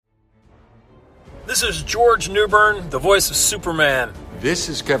This is George Newbern, the voice of Superman. This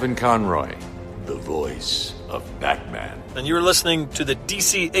is Kevin Conroy, the voice of Batman. And you're listening to the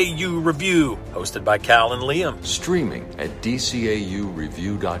DCAU Review, hosted by Cal and Liam. Streaming at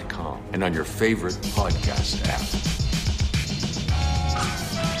DCAUreview.com and on your favorite podcast app.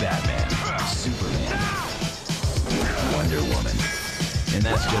 Batman, Superman, Wonder Woman. And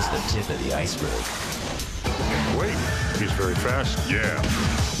that's just the tip of the iceberg. Wait, he's very fast. Yeah.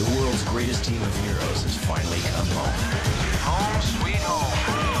 The world's greatest team of heroes has finally come home. Home sweet home.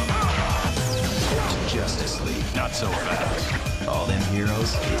 To Justice League. Not so fast. All them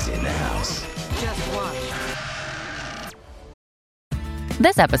heroes is in the house. Just watch.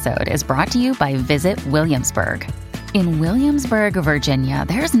 This episode is brought to you by Visit Williamsburg. In Williamsburg, Virginia,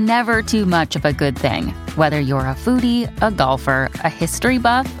 there's never too much of a good thing. Whether you're a foodie, a golfer, a history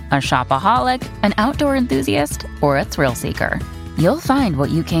buff, a shopaholic, an outdoor enthusiast, or a thrill seeker, you'll find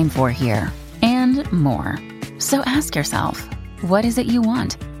what you came for here and more. So ask yourself, what is it you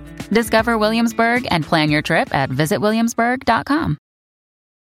want? Discover Williamsburg and plan your trip at visitwilliamsburg.com.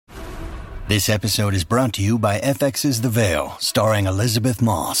 This episode is brought to you by FX's The Veil, starring Elizabeth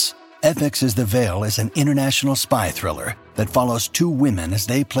Moss. FX's The Veil is an international spy thriller that follows two women as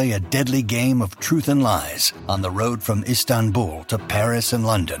they play a deadly game of truth and lies on the road from Istanbul to Paris and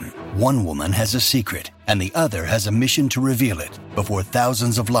London. One woman has a secret, and the other has a mission to reveal it before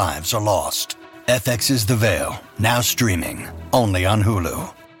thousands of lives are lost. FX's The Veil, now streaming, only on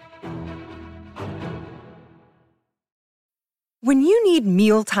Hulu. When you need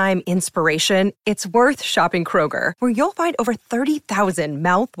mealtime inspiration, it's worth shopping Kroger, where you'll find over 30,000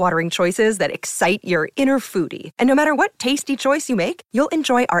 mouth-watering choices that excite your inner foodie. And no matter what tasty choice you make, you'll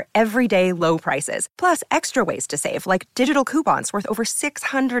enjoy our everyday low prices, plus extra ways to save, like digital coupons worth over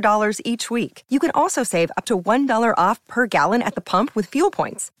 $600 each week. You can also save up to $1 off per gallon at the pump with fuel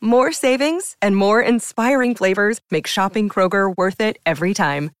points. More savings and more inspiring flavors make shopping Kroger worth it every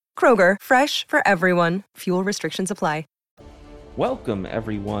time. Kroger, fresh for everyone. Fuel restrictions apply. Welcome,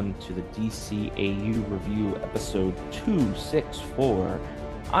 everyone, to the DCAU Review, episode 264.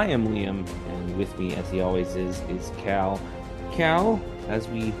 I am Liam, and with me, as he always is Cal. Cal, as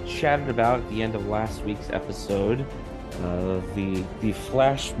we chatted about at the end of last week's episode, the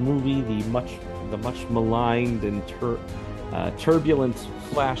Flash movie, the much maligned and turbulent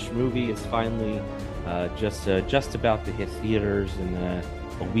Flash movie is finally just about to hit theaters in a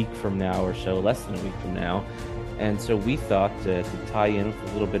week from now or so, less than a week from now. And so we thought to tie in with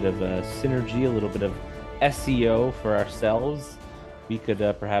a little bit of synergy, a little bit of SEO for ourselves, we could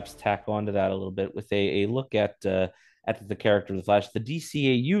perhaps tack onto that a little bit with a look at the character of the Flash, the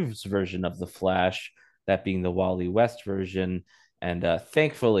DCAU's version of the Flash, that being the Wally West version, and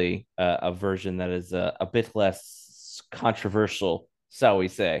thankfully a version that is a bit less controversial, shall we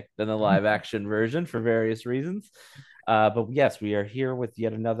say, than the live action version for various reasons. But yes, we are here with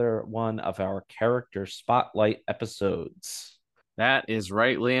yet another one of our character spotlight episodes. That is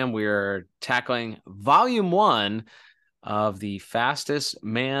right, Liam. We are tackling volume 1 of the Fastest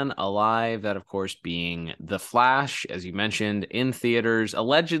Man Alive, that of course being The Flash, as you mentioned, in theaters,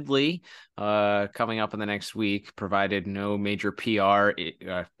 allegedly coming up in the next week, provided no major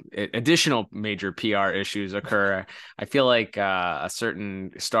additional major PR issues occur. I feel like a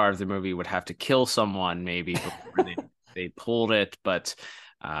certain star of the movie would have to kill someone maybe before they pulled it, but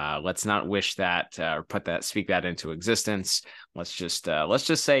let's not wish that or speak that into existence. Let's just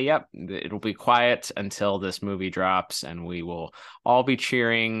say, yep, it'll be quiet until this movie drops, and we will all be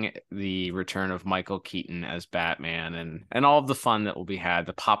cheering the return of Michael Keaton as Batman, and all of the fun that will be had.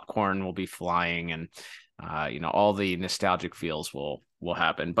 The popcorn will be flying, and all the nostalgic feels will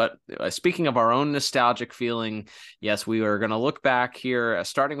happen. But speaking of our own nostalgic feeling, yes, we are going to look back here,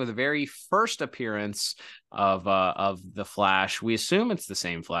 starting with the very first appearance of the Flash. We assume it's the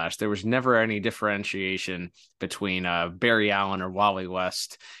same Flash. There was never any differentiation between Barry Allen or Wally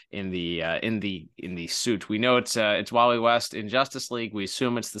West in the suit. We know it's Wally West in Justice League. We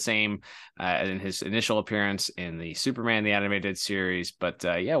assume it's the same in his initial appearance in the Superman the Animated Series. But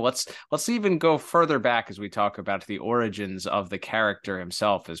let's even go further back as we talk about the origins of the character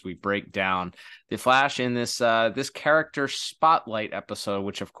himself, as we break down the Flash in this character spotlight episode,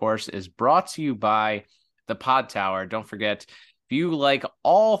 which of course is brought to you by the Pod Tower. Don't forget, if you like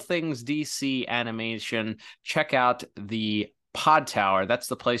all things DC animation, check out the Pod Tower. That's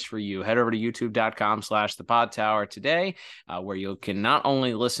the place for you. Head over to youtube.com/the Pod Tower today, where you can not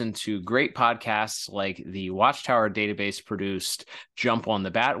only listen to great podcasts like the Watchtower Database produced Jump on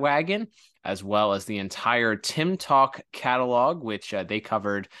the Batwagon, as well as the entire Tim Talk catalog, which they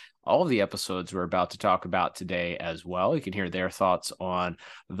covered all of the episodes we're about to talk about today as well. You can hear their thoughts on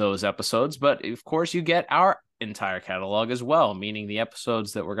those episodes, but of course you get our entire catalog as well, meaning the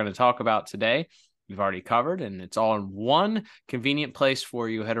episodes that we're going to talk about today we've already covered, and it's all in one convenient place for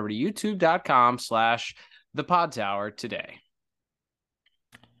you. Head over to youtube.com/the Pod Tower today.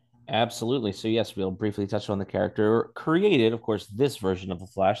 Absolutely. So yes, we'll briefly touch on the character created. Of course, this version of the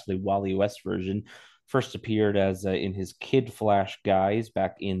Flash, the Wally West version, first appeared as in his Kid Flash guise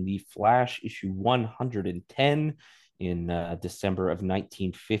back in the Flash issue 110 in December of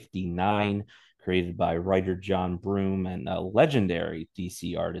 1959, created by writer John Broome and legendary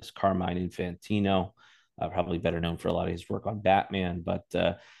DC artist Carmine Infantino, probably better known for a lot of his work on Batman. But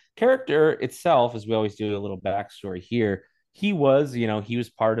character itself, as we always do a little backstory here, he was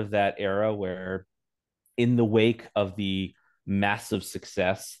part of that era where, in the wake of the massive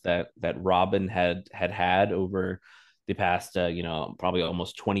success that Robin had over the past probably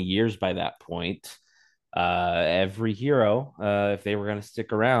almost 20 years by that point, every hero, if they were going to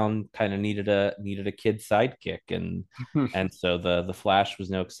stick around, kind of needed a kid sidekick, and so the Flash was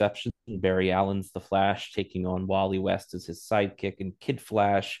no exception. Barry Allen's the Flash, taking on Wally West as his sidekick, and Kid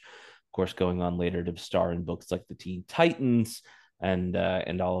Flash, of course, going on later to star in books like the Teen Titans and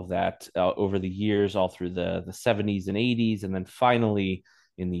all of that over the years, all through the 70s and 80s, and then finally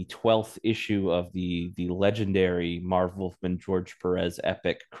in the 12th issue of the legendary Marv Wolfman George Perez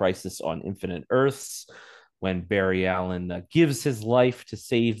epic Crisis on Infinite Earths, when Barry Allen gives his life to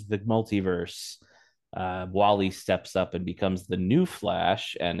save the multiverse. Wally steps up and becomes the new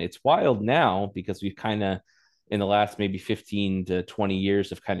Flash, and it's wild now because we've kind of, in the last maybe 15 to 20 years,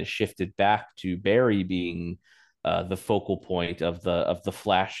 have kind of shifted back to Barry being the focal point of the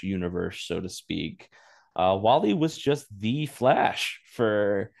Flash universe, so to speak. Wally was just the Flash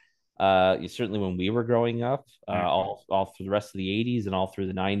for certainly when we were growing up, all through the rest of the 80s and all through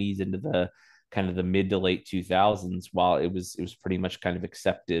the 90s into the kind of the mid to late 2000s. While it was pretty much kind of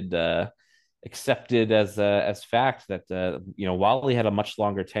accepted as fact that Wally had a much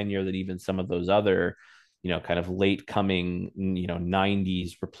longer tenure than even some of those other kind of late coming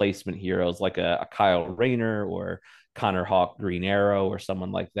 90s replacement heroes like a Kyle Rayner or Connor Hawk Green Arrow or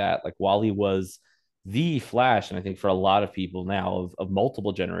someone like that. Like, Wally was the Flash, and I think for a lot of people now of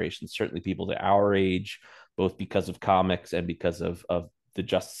multiple generations, certainly people to our age, both because of comics and because of the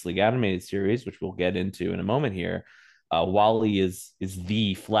Justice League animated series, which we'll get into in a moment here, Wally is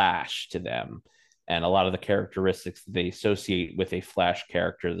the Flash to them. And a lot of the characteristics that they associate with a Flash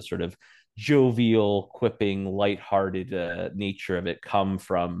character, the sort of jovial, quipping, lighthearted nature of it, come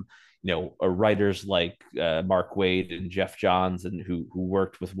from writers like Mark Waid and Jeff Johns, and who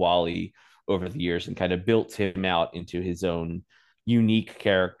worked with Wally over the years and kind of built him out into his own unique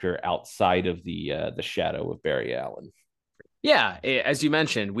character outside of the shadow of Barry Allen. Yeah, as you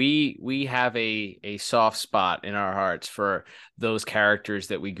mentioned, we have a soft spot in our hearts for those characters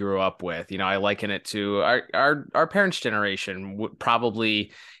that we grew up with. I liken it to our parents' generation would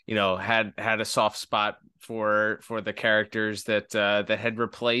probably, had a soft spot for the characters that had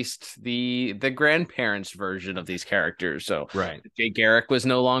replaced the grandparents' version of these characters. So right, Jay Garrick was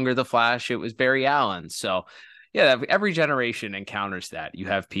no longer the Flash; it was Barry Allen. So yeah, every generation encounters that. You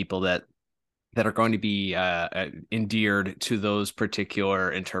have people that are going to be endeared to those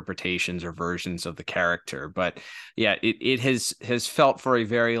particular interpretations or versions of the character. But yeah, it has felt for a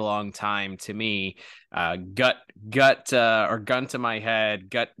very long time to me, gut or gun to my head,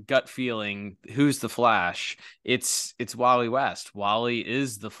 gut feeling, who's the Flash? It's Wally West. Wally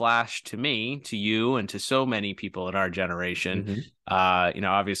is the Flash to me, to you, and to so many people in our generation. Mm-hmm.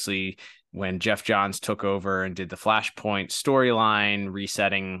 Obviously, when Jeff Johns took over and did the Flashpoint storyline,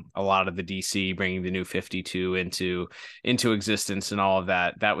 resetting a lot of the DC, bringing the new 52 into existence and all of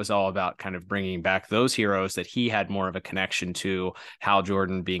that, that was all about kind of bringing back those heroes that he had more of a connection to. Hal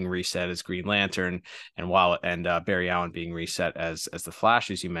Jordan being reset as Green Lantern, and Barry Allen being reset as the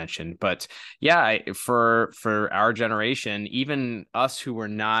Flash, as you mentioned. But yeah, for our generation, even us who were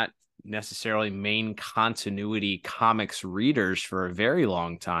not necessarily main continuity comics readers for a very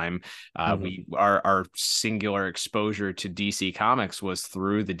long time, our singular exposure to DC Comics was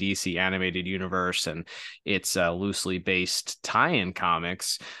through the DC animated universe and its loosely based tie-in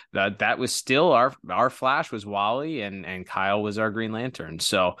comics. That was still our Flash was Wally, and Kyle was our Green Lantern.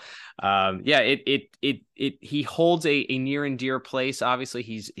 So he holds a near and dear place. Obviously,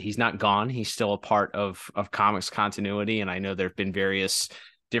 he's not gone. He's still a part of comics continuity, and I know there have been various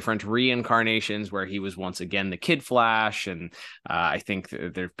different reincarnations where he was once again the Kid Flash, and I think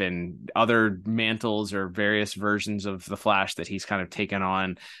there've been other mantles or various versions of the Flash that he's kind of taken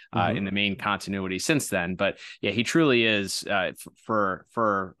on in the main continuity since then. But yeah, he truly is,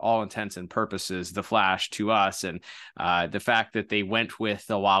 for all intents and purposes, the Flash to us. And the fact that they went with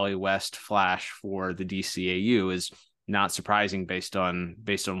the Wally West Flash for the DCAU is not surprising based on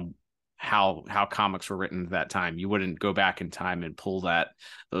how comics were written at that time. You wouldn't go back in time and pull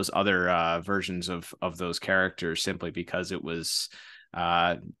those other versions of those characters simply because it was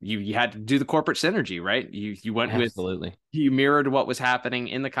you had to do the corporate synergy, right? You went Absolutely. with, you mirrored what was happening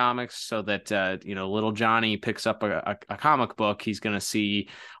in the comics, so that little Johnny picks up a comic book, he's going to see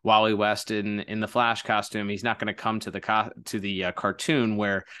Wally West in the Flash costume. He's not going to come to the cartoon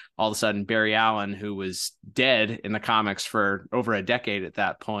where all of a sudden Barry Allen, who was dead in the comics for over a decade at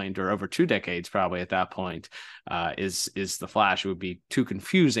that point, or over 2 decades probably at that point, is the Flash. It would be too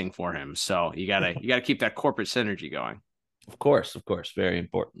confusing for him. So you gotta keep that corporate synergy going. Of course, very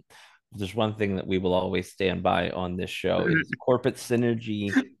important. There's one thing that we will always stand by on this show is corporate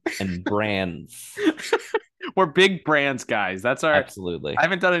synergy and brands. We're big brands guys. That's our absolutely. I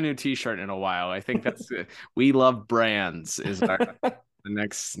haven't done a new t-shirt in a while. I think that's we love brands is our the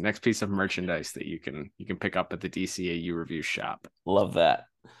next piece of merchandise that you can pick up at the DCAU review shop. Love that.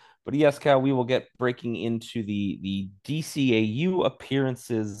 But yes, Cal, we will get breaking into the DCAU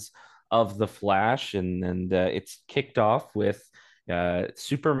appearances of the Flash, and it's kicked off with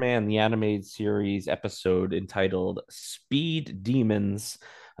Superman the Animated Series episode entitled Speed Demons,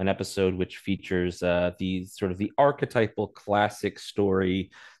 an episode which features the archetypal classic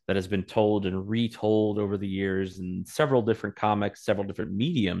story that has been told and retold over the years in several different comics, several different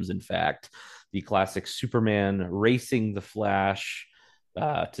mediums. In fact, the classic Superman racing the Flash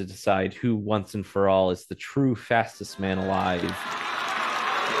to decide who once and for all is the true fastest man alive.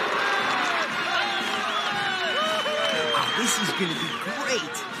 This is going to be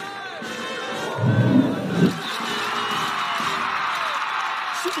great.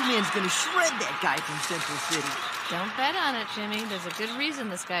 Superman's going to shred that guy from Central City. Don't bet on it, Jimmy. There's a good reason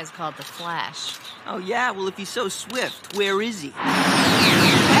this guy's called the Flash. Oh, yeah? Well, if he's so swift, where is he?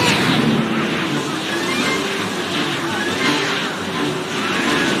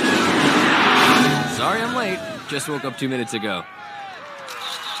 Sorry I'm late. Just woke up 2 minutes ago.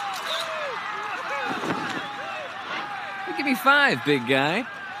 Give me 5, big guy.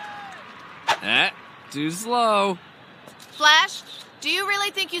 Too slow. Flash, do you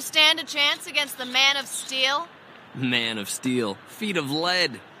really think you stand a chance against the Man of Steel? Man of Steel, feet of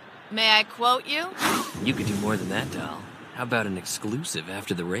lead. May I quote you? You could do more than that, doll. How about an exclusive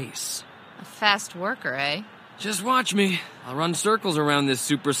after the race? A fast worker, eh? Just watch me. I'll run circles around this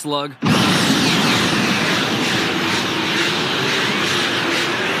super slug.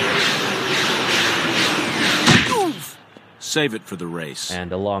 Save it for the race.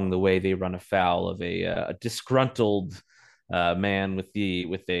 And along the way, they run afoul of a disgruntled man with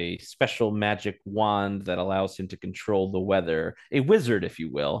a special magic wand that allows him to control the weather. A wizard, if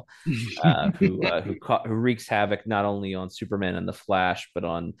you will, who wreaks havoc not only on Superman and the Flash, but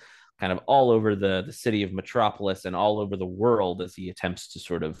on kind of all over the city of Metropolis and all over the world as he attempts to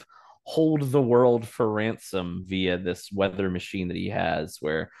sort of hold the world for ransom via this weather machine that he has,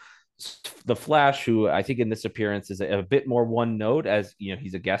 where the Flash, who I think in this appearance is a bit more one note, as you know,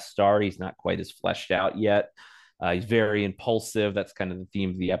 he's a guest star. He's not quite as fleshed out yet. He's very impulsive. That's kind of the theme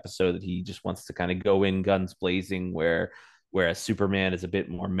of the episode, that he just wants to kind of go in guns blazing, whereas Superman is a bit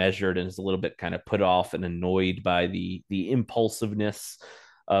more measured and is a little bit kind of put off and annoyed by the impulsiveness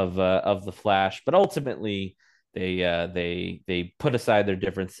of the Flash. But ultimately, they put aside their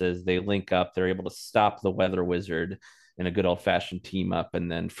differences. They link up. They're able to stop the Weather Wizard in a good old-fashioned team up,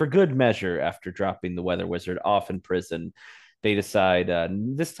 and then for good measure, after dropping the Weather Wizard off in prison, they decide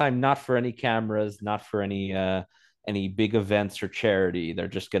this time not for any cameras, not for any big events or charity. They're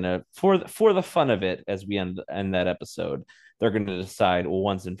just gonna, for the fun of it, as we end that episode, they're gonna decide, well,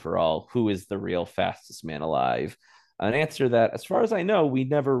 once and for all, who is the real fastest man alive. An answer that, as far as I know, we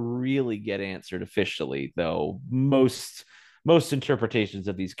never really get answered officially, though most interpretations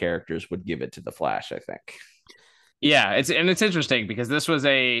of these characters would give it to the Flash, I think. Yeah, it's interesting because this was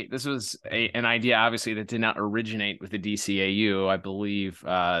an idea obviously that did not originate with the DCAU. I believe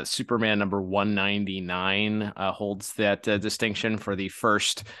Superman number 199 holds that distinction for the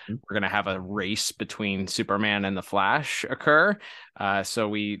first. We're going to have a race between Superman and the Flash occur. So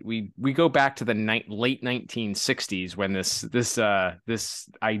we go back to the late 1960s when this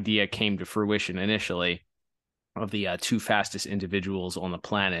idea came to fruition initially. two fastest individuals on the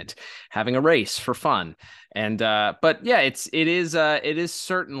planet having a race for fun. And but yeah, it is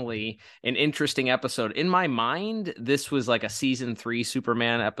certainly an interesting episode. In my mind, this was like a season 3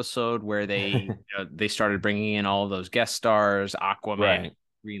 Superman episode where they they started bringing in all of those guest stars, Aquaman, Right.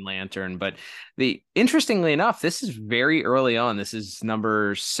 Green Lantern. But interestingly enough, this is very early on. This is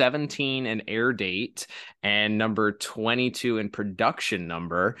number 17 in air date and number 22 in production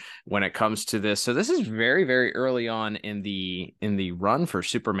number when it comes to this. So this is very, very early on in the run for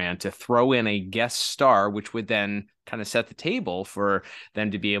Superman to throw in a guest star, which would then kind of set the table for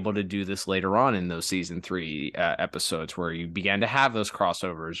them to be able to do this later on in those season 3 episodes, where you began to have those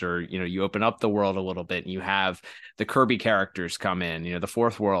crossovers, or you open up the world a little bit and you have the Kirby characters come in, the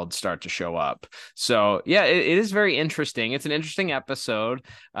fourth world start to show up. So yeah, it is very interesting. It's an interesting episode.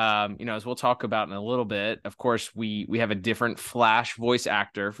 As we'll talk about in a little bit, of course, we have a different Flash voice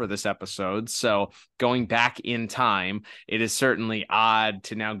actor for this episode. So going back in time, it is certainly odd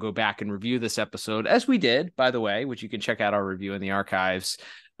to now go back and review this episode, as we did, by the way, which you can check out our review in the archives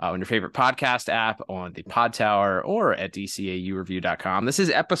on your favorite podcast app, on the Pod Tower, or at DCAUreview.com. This is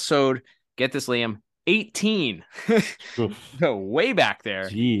episode, get this, Liam, 18. So way back there.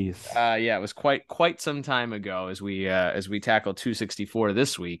 Jeez. Yeah, it was quite some time ago as we tackled 264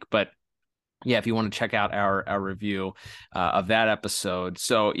 this week. But yeah, if you want to check out our review of that episode.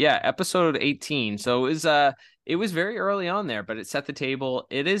 So yeah, episode 18. So it was very early on there, but it set the table.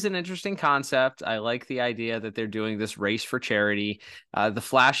 It is an interesting concept. I like the idea that they're doing this race for charity. The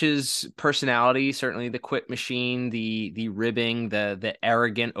Flash's personality, certainly the quit machine, the ribbing, the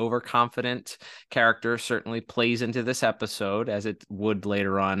arrogant, overconfident character certainly plays into this episode, as it would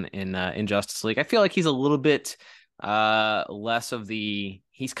later on in Justice League. I feel like he's a little bit less of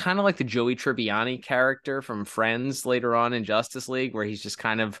he's kind of like the Joey Tribbiani character from Friends later on in Justice League, where he's just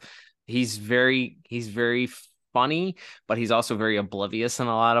kind of, he's very funny, but he's also very oblivious in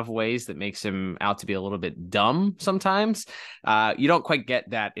a lot of ways that makes him out to be a little bit dumb sometimes. You don't quite get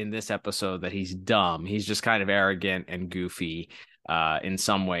that in this episode, that he's dumb. He's just kind of arrogant and goofy in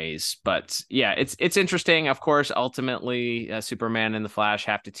some ways. But yeah, it's interesting. Of course, ultimately, Superman and the Flash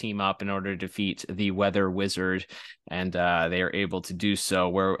have to team up in order to defeat the Weather Wizard, and they are able to do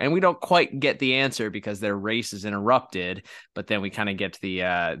so. And we don't quite get the answer because their race is interrupted, but then we kind of get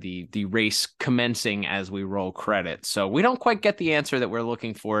the race commencing as we roll credits. So we don't quite get the answer that we're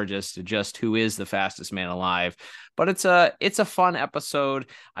looking for, just who is the fastest man alive. But it's a fun episode.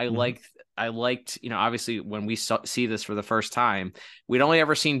 I liked, obviously when we see this for the first time, we'd only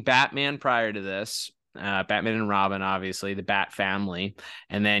ever seen Batman prior to this, Batman and Robin, obviously the Bat family.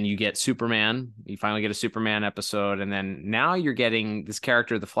 And then you get Superman, you finally get a Superman episode. And then now you're getting this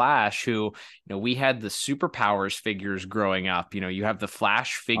character, the Flash, who, we had the superpowers figures growing up. You have the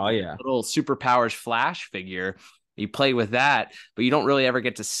Flash figure, little superpowers Flash figure. You play with that, but you don't really ever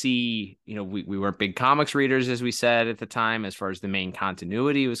get to see, we weren't big comics readers, as we said at the time, as far as the main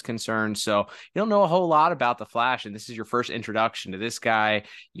continuity was concerned. So you don't know a whole lot about the Flash. And this is your first introduction to this guy.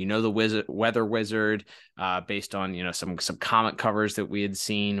 The Weather Wizard, based on, some comic covers that we had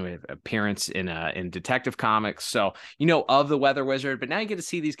seen with appearance in Detective Comics. So, of the Weather Wizard, but now you get to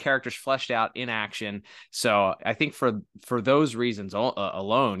see these characters fleshed out in action. So I think for those reasons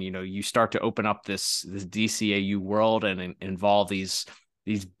alone, you start to open up this DCAU world and involve these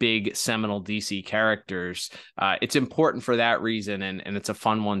big seminal DC characters. It's important for that reason, and it's a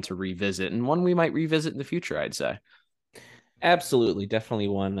fun one to revisit, and one we might revisit in the future, I'd say. Absolutely, definitely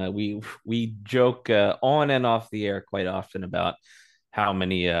one. We joke on and off the air quite often about how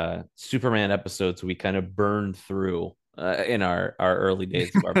many Superman episodes we kind of burned through in our early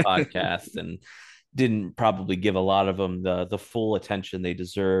days of our podcast, and didn't probably give a lot of them the full attention they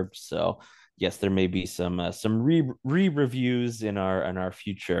deserved. So yes, there may be some re-reviews in our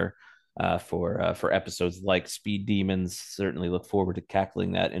future for episodes like Speed Demons. Certainly look forward to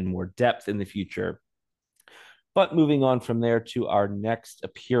tackling that in more depth in the future. But moving on from there to our next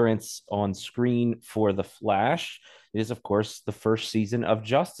appearance on screen for The Flash is, of course, the first season of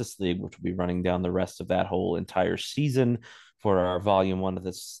Justice League, which will be running down the rest of that whole entire season for our volume 1 of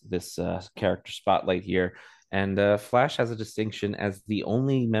this character spotlight here. And Flash has a distinction as the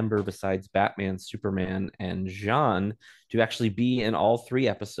only member besides Batman, Superman, and Jean to actually be in all 3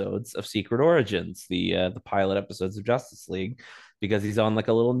 episodes of Secret Origins, the pilot episodes of Justice League, because he's on like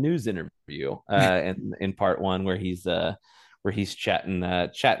a little news interview in part 1 where he's chatting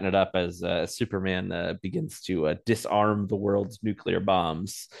it up as Superman begins to disarm the world's nuclear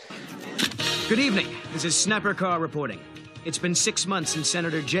bombs. Good evening. This is Snapper Carr reporting. It's been 6 months since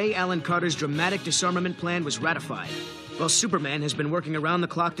Senator J. Allen Carter's dramatic disarmament plan was ratified. While Superman has been working around the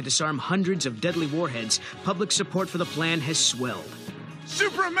clock to disarm hundreds of deadly warheads, public support for the plan has swelled.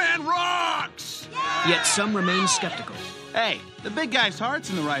 Superman rocks! Yet some remain skeptical. Hey, the big guy's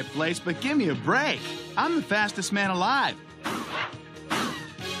heart's in the right place, but give me a break. I'm the fastest man alive.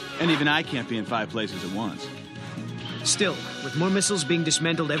 And even I can't be in 5 places at once. Still, with more missiles being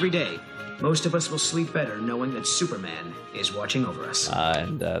dismantled every day, most of us will sleep better knowing that Superman is watching over us.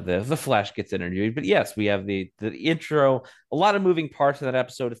 The Flash gets interviewed. But yes, we have the intro, a lot of moving parts in that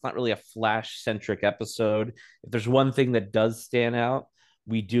episode. It's not really a Flash-centric episode. If there's one thing that does stand out,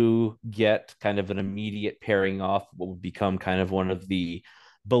 we do get kind of an immediate pairing off what would become kind of one of the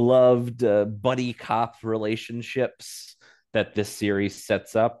beloved buddy cop relationships that this series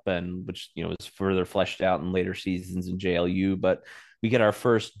sets up, and which, you know, is further fleshed out in later seasons in JLU. But we get our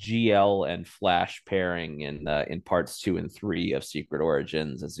first GL and Flash pairing in parts 2 and 3 of Secret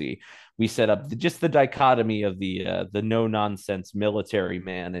Origins, as we set up just the dichotomy of the no nonsense military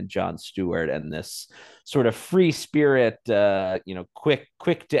man and John Stewart, and this sort of free spirit,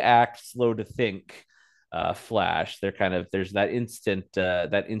 quick to act, slow to think Flash. There's that instant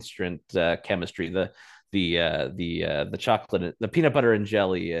chemistry, the chocolate, the peanut butter and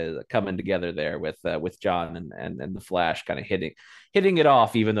jelly coming together there with John and the Flash kind of hitting it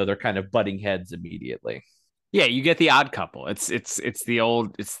off, even though they're kind of butting heads immediately. Yeah, you get the odd couple. It's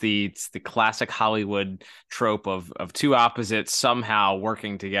the classic Hollywood trope of two opposites somehow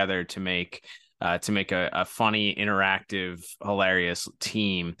working together to make a funny, interactive, hilarious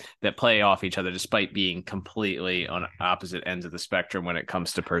team that play off each other despite being completely on opposite ends of the spectrum when it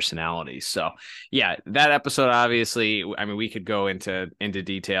comes to personalities. So yeah, that episode, obviously, I mean, we could go into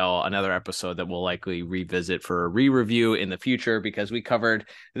detail, another episode that we'll likely revisit for a re-review in the future, because we covered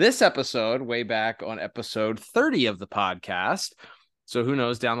this episode way back on episode 30 of the podcast. So who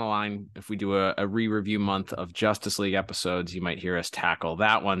knows, down the line, if we do a re-review month of Justice League episodes, you might hear us tackle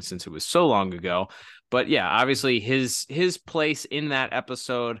that one since it was so long ago. But yeah, obviously his place in that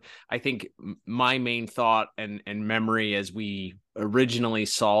episode, I think my main thought and memory as we originally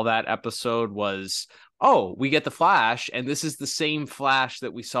saw that episode was, oh, we get the Flash, and this is the same Flash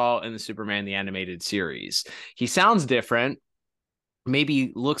that we saw in the Superman the Animated Series. He sounds different,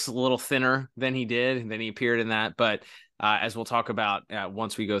 maybe looks a little thinner than he did, and then he appeared in that, but as we'll talk about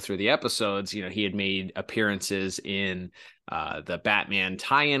once we go through the episodes, you know, he had made appearances in the Batman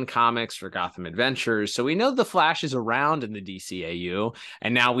tie-in comics for Gotham Adventures. So we know the Flash is around in the DCAU,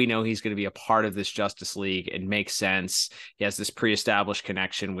 and now we know he's going to be a part of this Justice League. It makes sense. He has this pre-established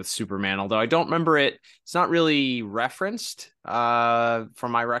connection with Superman, although I don't remember it. It's not really referenced from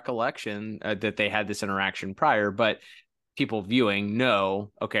my recollection that they had this interaction prior, but people viewing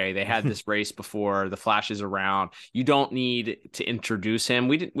know, okay, they had this race before, the Flash is around. You don't need to introduce him.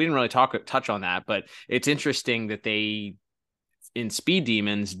 We didn't really touch on that, but it's interesting that they, in Speed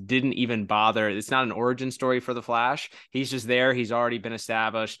Demons, didn't even bother. It's not an origin story for the Flash. He's just there. He's already been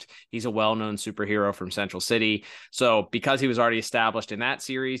established. He's a well-known superhero from Central City. So because he was already established in that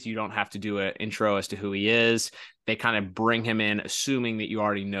series, you don't have to do an intro as to who he is. They kind of bring him in, assuming that you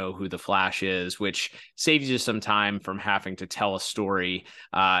already know who the Flash is, which saves you some time from having to tell a story.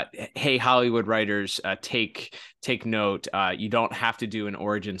 Hey, Hollywood writers, take note. You don't have to do an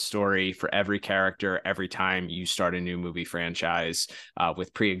origin story for every character every time you start a new movie franchise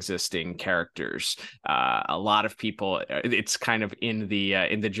with pre-existing characters. A lot of people, it's kind of in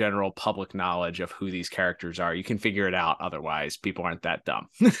the general public knowledge of who these characters are. You can figure it out. Otherwise, people aren't that dumb.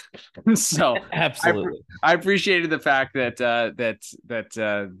 So absolutely, I appreciated the fact that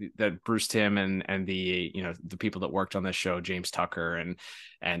Bruce Timm and the people that worked on this show, James Tucker and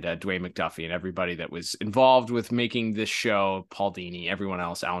Dwayne McDuffie and everybody that was involved with making this show, Paul Dini, everyone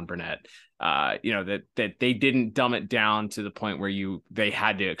else, Alan Burnett, that they didn't dumb it down to the point where they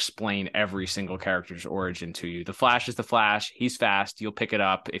had to explain every single character's origin to you. The Flash is the Flash. He's fast. You'll pick it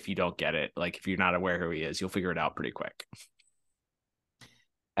up if you don't get it. Like, if you're not aware who he is, you'll figure it out pretty quick.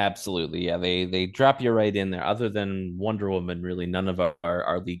 Absolutely. Yeah, they drop you right in there. Other than Wonder Woman, really none of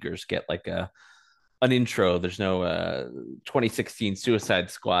our leaguers get like an intro. There's no 2016 Suicide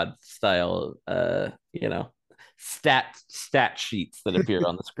Squad style stat sheets that appear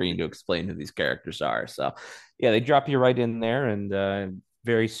on the screen to explain who these characters are. So yeah, they drop you right in there. And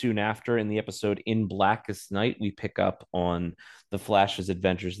very soon after, in the episode In Blackest Night, we pick up on the Flash's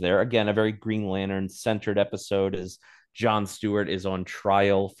adventures there. Again, a very Green Lantern centered episode, as John Stewart is on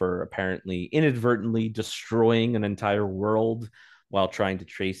trial for apparently inadvertently destroying an entire world while trying to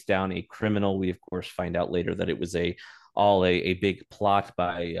trace down a criminal. We, of course, find out later that it was a big plot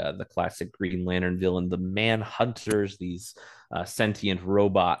by the classic Green Lantern villain, the Manhunters, these sentient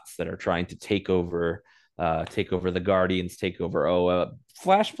robots that are trying to take over take over the Guardians, take over Oa.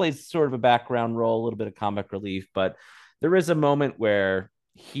 Flash plays sort of a background role, a little bit of comic relief, but there is a moment where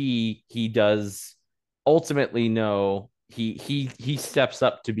he does ultimately know he steps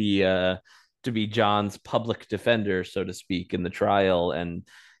up to be John's public defender, so to speak, in the trial, and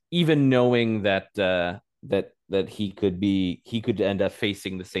even knowing that that he could end up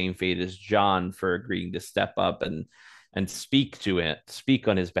facing the same fate as John for agreeing to step up and speak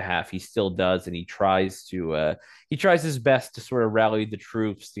on his behalf. He still does, and he tries his best to sort of rally the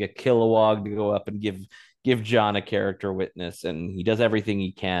troops, to get Kilowog to go up and give John a character witness, and he does everything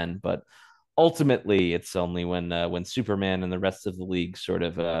he can. But ultimately, it's only when Superman and the rest of the league sort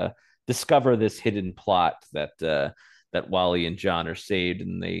of discover this hidden plot that Wally and John are saved,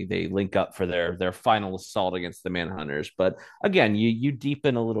 and they link up for their final assault against the Manhunters. But again, you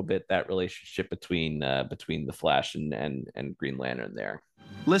deepen a little bit that relationship between the Flash and Green Lantern there.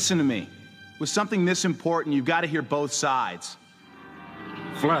 Listen to me. With something this important, you've got to hear both sides.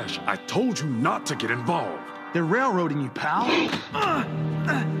 Flash, I told you not to get involved. They're railroading you, pal.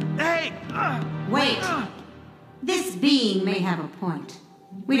 Hey! Wait. This being may have a point.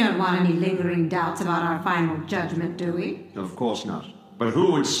 We don't want any lingering doubts about our final judgment, do we? Of course not. But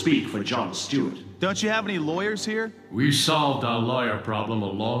who would speak for John Stewart? Don't you have any lawyers here? We solved our lawyer problem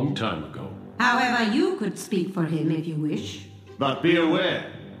a long time ago. However, you could speak for him if you wish. But be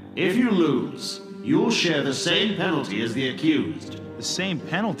aware, if you lose, you'll share the same penalty as the accused. The same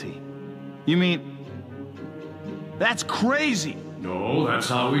penalty? You mean... That's crazy! No, that's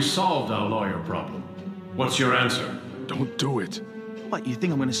how we solved our lawyer problem. What's your answer? Don't do it. What, you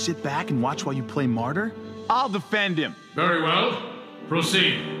think I'm gonna sit back and watch while you play martyr? I'll defend him. Very well.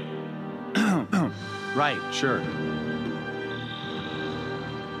 Proceed. Right, sure.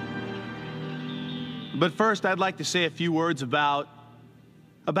 But first, I'd like to say a few words about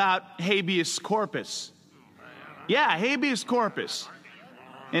habeas corpus. Yeah, habeas corpus.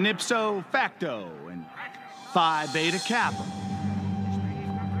 And ipso facto, and phi beta kappa.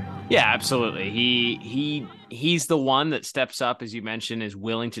 Yeah, absolutely. He's the one that steps up, as you mentioned, is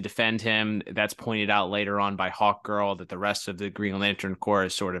willing to defend him. That's pointed out later on by Hawkgirl, that the rest of the Green Lantern Corps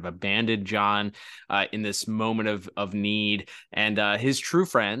has sort of abandoned John in this moment of need. And his true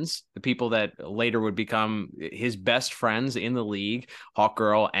friends, the people that later would become his best friends in the league,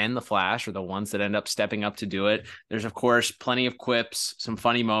 Hawkgirl and the Flash, are the ones that end up stepping up to do it. There's, of course, plenty of quips, some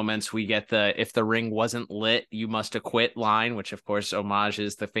funny moments. We get the "if the ring wasn't lit, you must acquit" line, which, of course,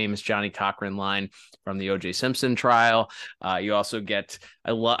 homages the famous Johnny Cochran line from the O.J. Simpson trial. You also get,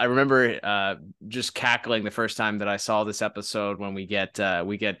 I remember just cackling the first time that I saw this episode when we get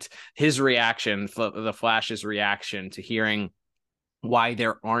his reaction, the Flash's reaction to hearing why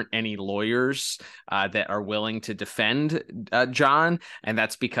there aren't any lawyers that are willing to defend John, and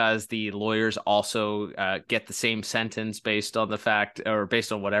that's because the lawyers also get the same sentence based on the fact, or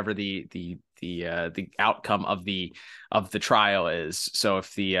based on whatever the outcome of the trial is. So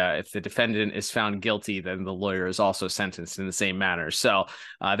if the defendant is found guilty, then the lawyer is also sentenced in the same manner. So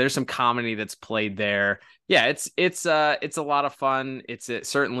there's some comedy that's played there. Yeah, it's a lot of fun. It's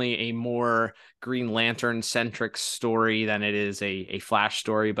certainly a more Green Lantern centric story than it is a Flash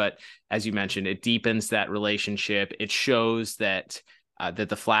story. But as you mentioned, it deepens that relationship. It shows that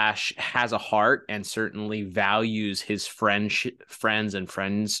the Flash has a heart and certainly values his friends and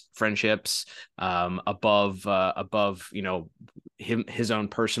friendships above his own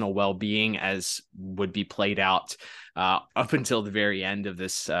personal well-being, as would be played out up until the very end of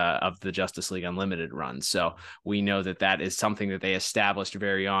this of the Justice League Unlimited run. So we know that is something that they established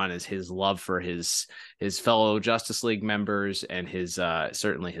very on, is his love for his fellow Justice League members and his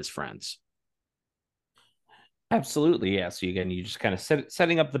certainly his friends. Absolutely, yeah. So again, you just kind of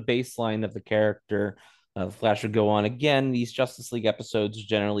setting up the baseline of the character. Flash would go on again. These Justice League episodes,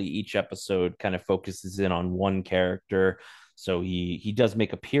 generally each episode kind of focuses in on one character. So he does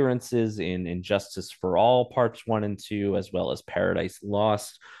make appearances in Justice for All parts 1 and 2, as well as Paradise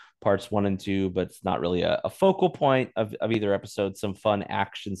Lost parts 1 and 2, but it's not really a focal point of either episode. Some fun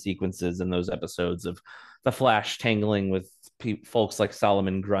action sequences in those episodes of the Flash tangling with folks like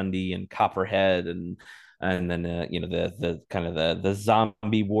Solomon Grundy and Copperhead, and then the kind of the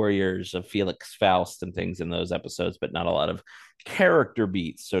zombie warriors of Felix Faust and things in those episodes, but not a lot of character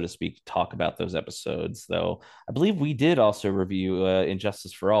beats, so to speak, to talk about those episodes. Though I believe we did also review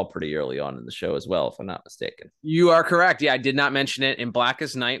Injustice for All pretty early on in the show as well, if I'm not mistaken. You are correct. Yeah, I did not mention it. In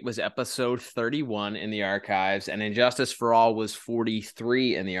Blackest Night was episode 31 in the archives, and Injustice for All was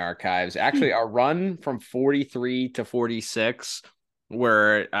 43 in the archives. Actually, our run from 43 to 46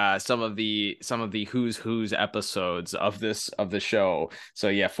 were some of the who's episodes of the show. So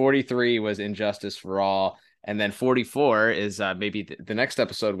yeah, 43 was Injustice for All, and then 44 is maybe the next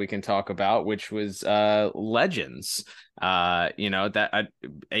episode we can talk about, which was Legends. It's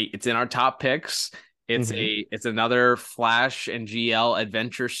in our top picks. It's another Flash and GL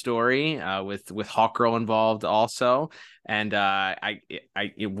adventure story with Hawkgirl involved also. And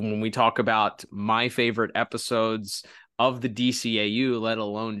when we talk about my favorite episodes of the DCAU, let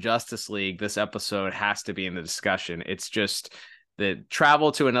alone Justice League, this episode has to be in the discussion. It's just the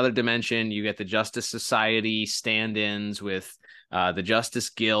travel to another dimension. You get the Justice Society stand-ins with the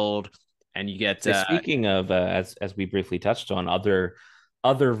Justice Guild, and you get speaking of as we briefly touched on other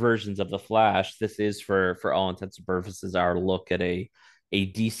versions of the Flash. This is for all intents and purposes our look at a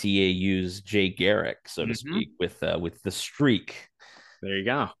DCAU's Jay Garrick, so to speak, with the streak. There you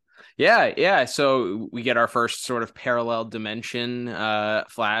go. Yeah. So we get our first sort of parallel dimension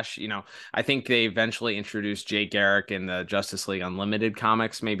Flash. I think they eventually introduced Jay Garrick in the Justice League Unlimited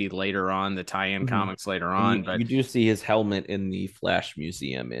comics, maybe later on, the tie-in comics later on. But you do see his helmet in the Flash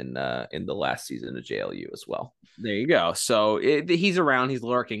Museum in the last season of JLU as well. There you go. So he's around, he's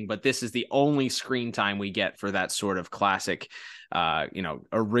lurking, but this is the only screen time we get for that sort of classic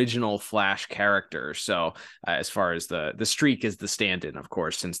original Flash character. So as far as the streak is the stand-in, of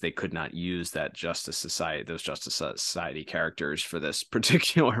course, since they could not use those Justice Society characters for this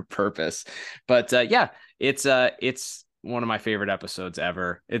particular purpose. But it's one of my favorite episodes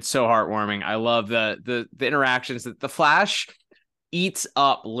ever. It's so heartwarming. I love the interactions that the Flash eats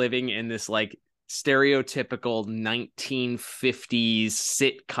up living in this like stereotypical 1950s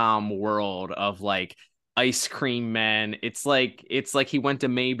sitcom world of like ice cream men. It's like he went to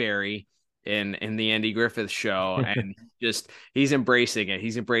Mayberry in the Andy Griffith Show, and he's embracing it.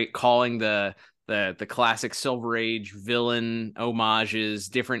 He's calling the classic Silver Age villain homages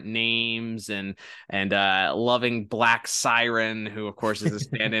different names, and loving Black Siren, who of course is a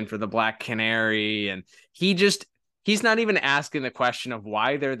stand-in for the Black Canary, and he's not even asking the question of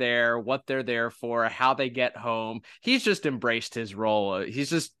why they're there, what they're there for, how they get home. He's just embraced his role. He's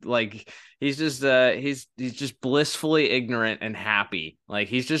just blissfully ignorant and happy. Like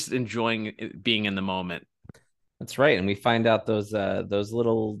he's just enjoying being in the moment. That's right. And we find out those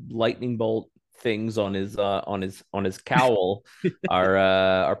little lightning bolt things on his cowl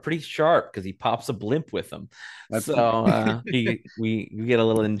are pretty sharp because he pops a blimp with them. So we get a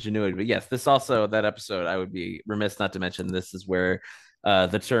little ingenuity. But yes, that episode, I would be remiss not to mention, this is where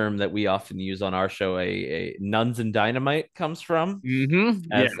the term that we often use on our show, a nuns and dynamite, comes from.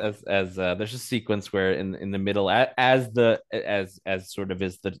 As there's a sequence where in the middle, as sort of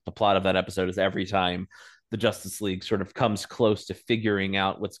is the plot of that episode, is every time the Justice League sort of comes close to figuring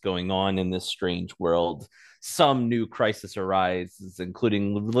out what's going on in this strange world, some new crisis arises,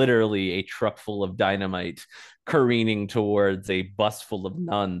 including literally a truck full of dynamite careening towards a bus full of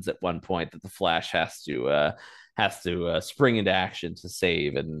nuns at one point that the Flash has to spring into action to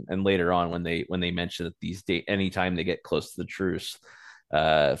save. And later on, when they mention that anytime they get close to the truth,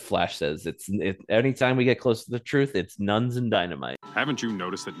 Flash says anytime we get close to the truth, it's nuns and dynamite. Haven't you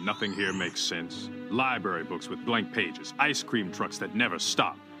noticed that nothing here makes sense? Library books with blank pages, ice cream trucks that never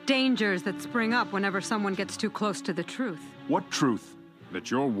stop. Dangers that spring up whenever someone gets too close to the truth. What truth? That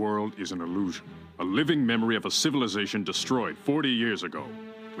your world is an illusion, a living memory of a civilization destroyed 40 years ago,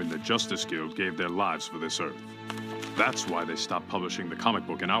 when the Justice Guild gave their lives for this Earth. That's why they stopped publishing the comic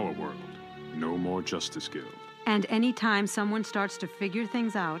book in our world. No more Justice Guild. And anytime someone starts to figure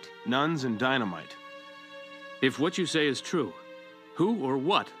things out... Nuns and dynamite. If what you say is true, who or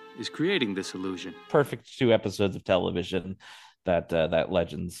what is creating this illusion? Perfect 2 episodes of television, that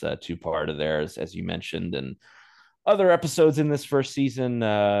Legends 2-part of theirs, as you mentioned, and other episodes in this first season.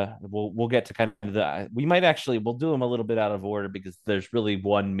 We'll get to kind of we'll do them a little bit out of order because there's really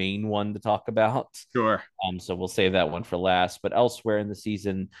one main one to talk about. Sure. So we'll save that one for last. But elsewhere in the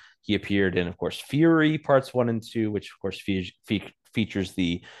season, he appeared in, of course, Fury parts 1 and 2, which of course features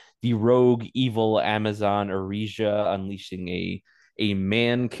the rogue evil Amazon Arisia unleashing a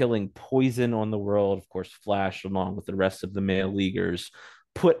man-killing poison on the world. Of course, Flash, along with the rest of the male leaguers,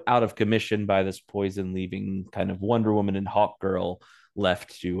 put out of commission by this poison, leaving kind of Wonder Woman and Hawkgirl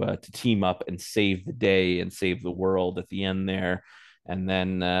left to team up and save the day and save the world at the end there. And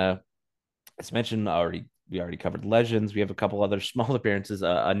then, as mentioned we already covered Legends. We have a couple other small appearances.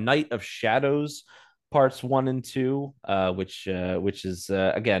 A Night of Shadows parts 1 and 2, which is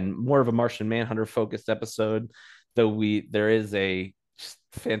again more of a Martian Manhunter focused episode, though there is a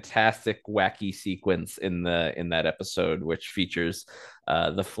fantastic wacky sequence in that episode, which features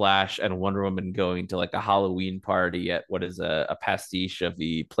the Flash and Wonder Woman going to like a Halloween party at what is a pastiche of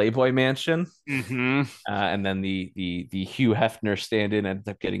the Playboy Mansion. And then the Hugh Hefner stand-in ends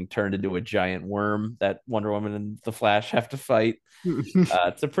up getting turned into a giant worm that Wonder Woman and the Flash have to fight.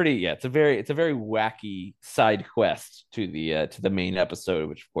 It's a very wacky side quest to the main episode,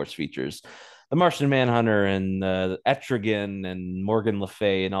 which of course features the Martian Manhunter and Etrigan and Morgan Le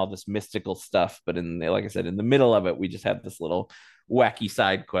Fay and all this mystical stuff. But like I said, in the middle of it, we just have this little wacky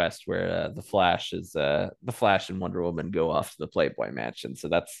side quest where the Flash and Wonder Woman go off to the Playboy Mansion. So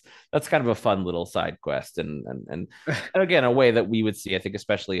that's kind of a fun little side quest, and again, a way that we would see, I think,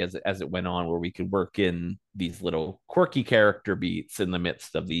 especially as it went on, where we could work in these little quirky character beats in the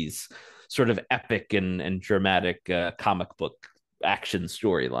midst of these sort of epic and dramatic comic book action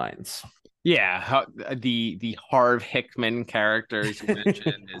storylines. Yeah, the Harv Hickman character you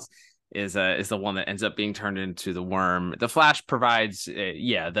mentioned is the one that ends up being turned into the worm. The Flash provides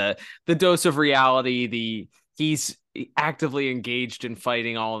the dose of reality. He's actively engaged in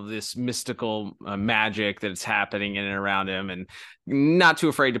fighting all of this mystical magic that's happening in and around him, and not too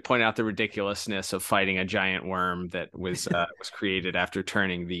afraid to point out the ridiculousness of fighting a giant worm that was created after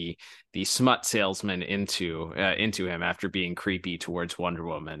turning the smut salesman into him after being creepy towards Wonder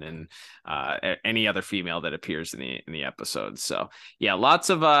Woman and any other female that appears in the episode. So yeah, lots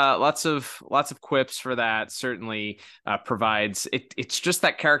of quips for that. Certainly provides it. It's just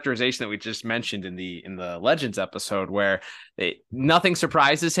that characterization that we just mentioned in the Legends episode, where nothing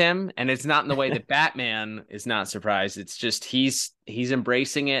surprises him, and it's not in the way that Batman is not surprised. It's just he's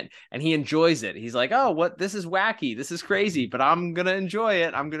embracing it and he enjoys it. He's like, oh, what, this is wacky, this is crazy, but I'm gonna enjoy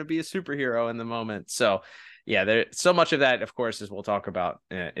it. I'm gonna be a superhero in the moment. So yeah, there so much of that, of course, as we'll talk about,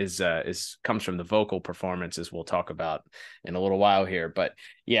 comes from the vocal performances we'll talk about in a little while here. But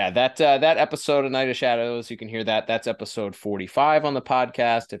yeah, that episode of Night of Shadows, you can hear that's episode 45 on the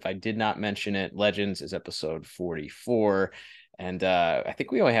podcast. If I did not mention it, Legends is episode 44. And I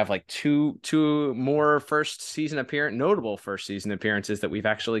think we only have like two more notable first season appearances that we've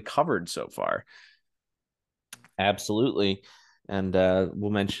actually covered so far. Absolutely. And we'll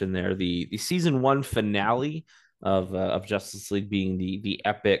mention there the season 1 finale of Justice League being the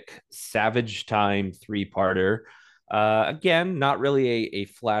epic Savage Time 3-parter. Again, not really a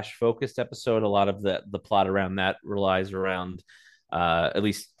Flash focused episode. A lot of the plot around that relies around at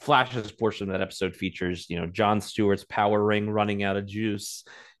least Flash's portion of that episode features, John Stewart's power ring running out of juice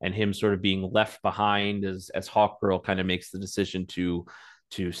and him sort of being left behind as Hawkgirl kind of makes the decision to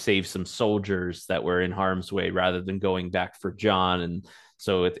save some soldiers that were in harm's way rather than going back for John. And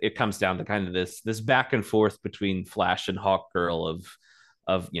so it comes down to kind of this back and forth between Flash and Hawkgirl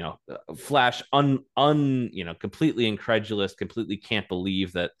of Flash completely incredulous, completely can't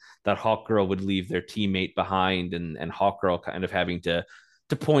believe that Hawkgirl would leave their teammate behind, and Hawkgirl kind of having to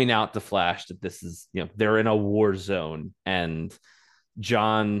point out to Flash that this is, they're in a war zone and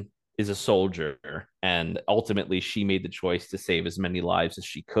John is a soldier, and ultimately she made the choice to save as many lives as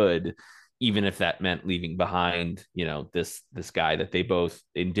she could, even if that meant leaving behind, this guy that they both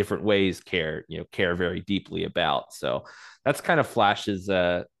in different ways care very deeply about. So that's kind of Flash's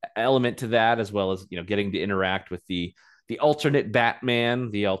element to that, as well as, getting to interact with the alternate Batman,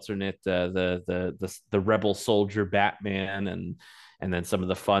 the alternate, the rebel soldier Batman, and then some of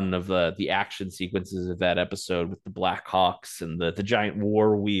the fun of the action sequences of that episode with the Black Hawks and the giant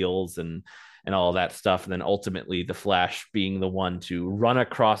war wheels and all that stuff. And then ultimately the Flash being the one to run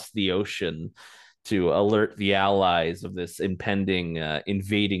across the ocean to alert the allies of this impending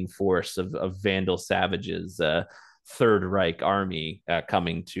invading force of Vandal savages, Third Reich army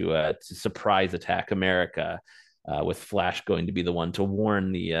coming to surprise attack America, with Flash going to be the one to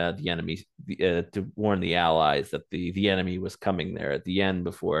warn the enemy, to warn the allies that the enemy was coming there at the end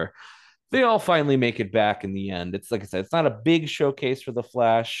before they all finally make it back in the end. It's like I said, it's not a big showcase for the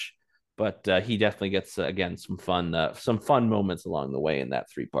Flash, but he definitely gets again some fun moments along the way in that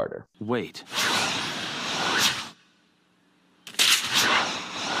 3-parter. Wait.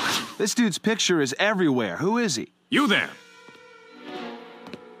 This dude's picture is everywhere. Who is he? You there!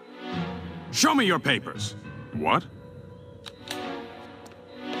 Show me your papers. What?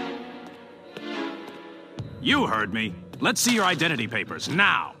 You heard me. Let's see your identity papers,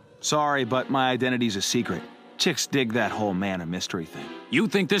 now! Sorry, but my identity's a secret. Chicks dig that whole man of mystery thing. You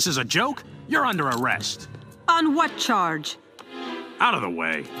think this is a joke? You're under arrest. On what charge? Out of the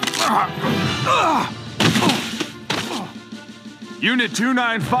way. Unit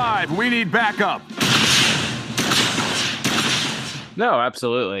 295, we need backup. No,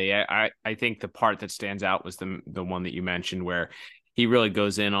 absolutely. I think the part that stands out was the one that you mentioned where he really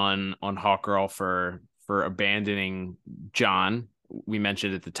goes in on Hawkgirl for abandoning John. We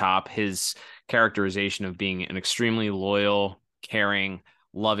mentioned at the top his characterization of being an extremely loyal, caring,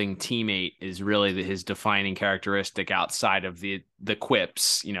 loving teammate is really his defining characteristic outside of the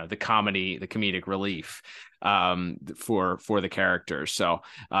quips, the comedy, the comedic relief for the characters. So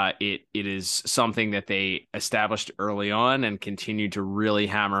it is something that they established early on and continued to really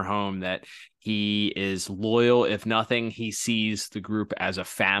hammer home, that he is loyal. If nothing, he sees the group as a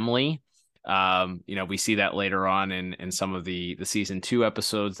family. We see that later on in some of the season 2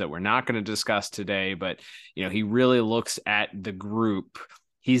 episodes that we're not going to discuss today, but he really looks at the group.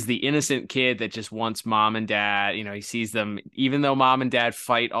 He's the innocent kid that just wants mom and dad. He sees them, even though mom and dad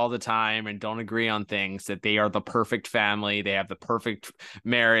fight all the time and don't agree on things, that they are the perfect family. They have the perfect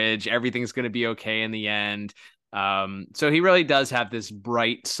marriage. Everything's going to be okay in the end. So he really does have this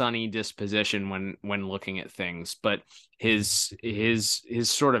bright, sunny disposition when looking at things. But his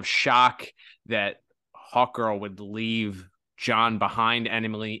sort of shock that Hawkgirl would leave John behind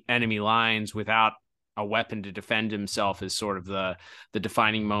enemy lines without a weapon to defend himself is sort of the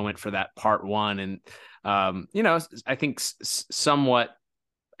defining moment for that part 1. And I think somewhat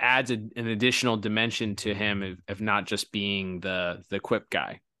adds an additional dimension to him of not just being the quip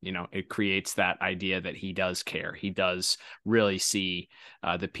guy. It creates that idea that he does care. He does really see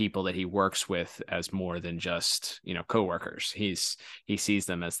the people that he works with as more than just coworkers. He sees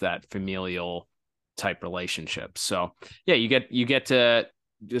them as that familial type relationship. So yeah, you get to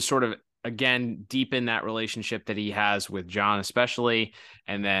just sort of again deepen that relationship that he has with John, especially.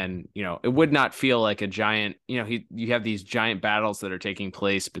 And then it would not feel like a giant. You have these giant battles that are taking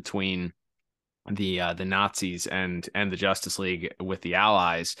place between the Nazis and the Justice League with the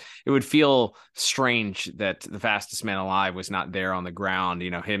Allies. It would feel strange that the fastest man alive was not there on the ground.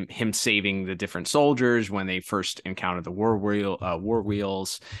 Him saving the different soldiers when they first encountered the war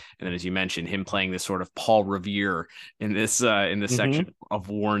wheels, and then, as you mentioned, him playing this sort of Paul Revere in this section of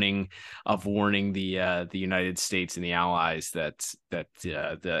warning the United States and the Allies that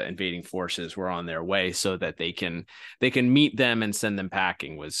the invading forces were on their way, so that they can meet them and send them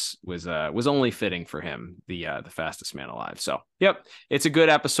packing was only fitting for him, the fastest man alive. So yep, it's a good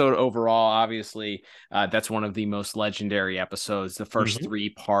episode overall. Obviously, that's one of the most legendary episodes, the first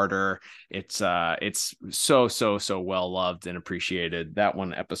 3-parter. It's so well loved and appreciated. That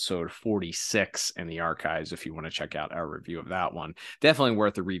one, episode 46 in the archives, if you want to check out our review of that one. Definitely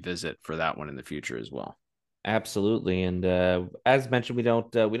worth a revisit for that one in the future as well. Absolutely. And as mentioned, we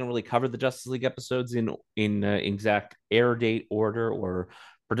don't really cover the Justice League episodes in exact air date order or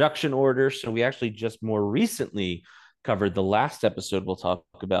production order. So we actually just more recently covered the last episode we'll talk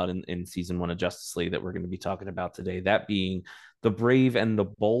about in season 1 of Justice League that we're going to be talking about today, that being the Brave and the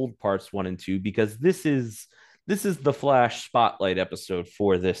Bold parts 1 and 2, because this is the Flash spotlight episode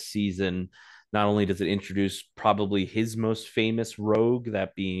for this season. Not only does it introduce probably his most famous rogue,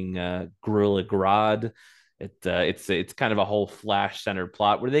 that being Gorilla Grodd. It's kind of a whole Flash centered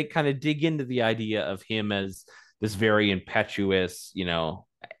plot where they kind of dig into the idea of him as this very impetuous,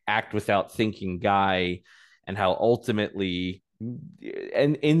 act without thinking guy, and how ultimately,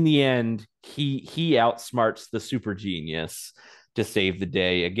 and in the end, he outsmarts the super genius to save the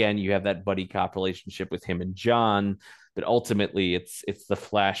day. Again, you have that buddy cop relationship with him and John, but ultimately it's the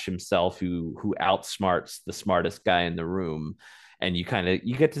Flash himself who outsmarts the smartest guy in the room. And you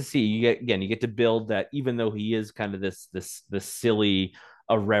get to build that, even though he is kind of this silly,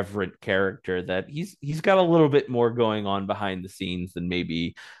 irreverent character, that he's got a little bit more going on behind the scenes than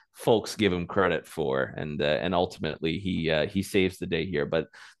maybe folks give him credit for, and ultimately he saves the day here. But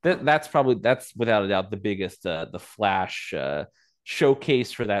that's without a doubt the biggest the Flash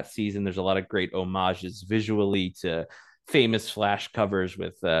showcase for that season. There's a lot of great homages visually to famous Flash covers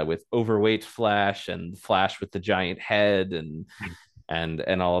with overweight Flash and Flash with the giant head and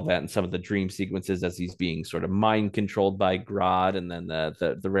all of that, and some of the dream sequences as he's being sort of mind controlled by Grodd, and then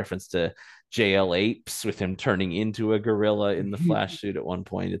the reference to JL Apes with him turning into a gorilla in the Flash suit at one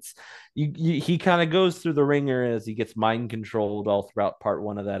point. He kind of goes through the ringer as he gets mind controlled all throughout part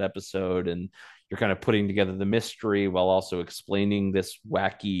 1 of that episode, and you're kind of putting together the mystery while also explaining this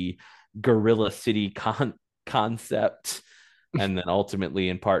wacky Gorilla City concept. And then ultimately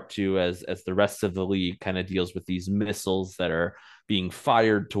in part 2, as the rest of the league kind of deals with these missiles that are being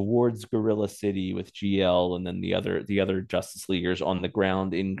fired towards Gorilla City with GL and then the other Justice Leaguers on the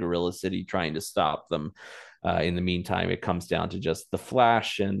ground in Gorilla City trying to stop them. In the meantime, it comes down to just the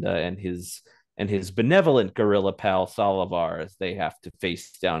Flash and his benevolent gorilla pal Salivar as they have to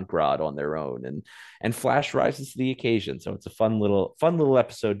face down Grodd on their own, and Flash rises to the occasion. So it's a fun little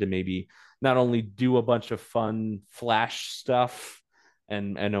episode to maybe not only do a bunch of fun Flash stuff,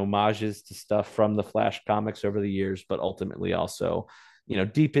 and homages to stuff from the Flash comics over the years, but ultimately also,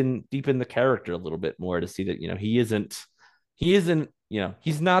 deepen the character a little bit more to see that, he isn't,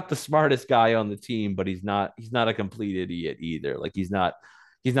 he's not the smartest guy on the team, but he's not a complete idiot either. Like he's not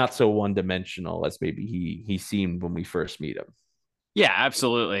so one dimensional as maybe he seemed when we first meet him. Yeah,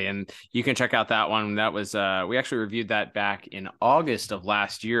 absolutely. And you can check out that one. That was we actually reviewed that back in August of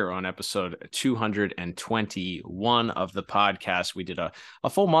last year on episode 221 of the podcast. We did a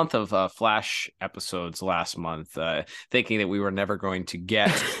full month of Flash episodes last month, thinking that we were never going to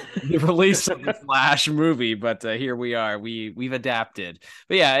get the release of the Flash movie, but here we are. We've adapted.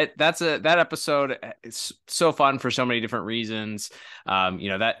 But yeah, that episode is so fun for so many different reasons.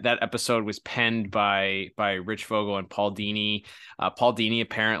 That episode was penned by Rich Vogel and Paul Dini. Paul Dini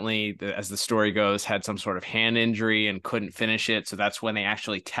apparently, as the story goes, had some sort of hand injury and couldn't finish it. So that's when they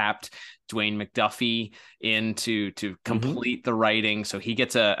actually tapped Dwayne McDuffie in to complete the writing. So he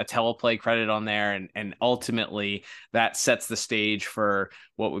gets a teleplay credit on there. And ultimately that sets the stage for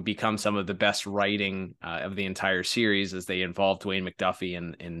what would become some of the best writing of the entire series as they involve Dwayne McDuffie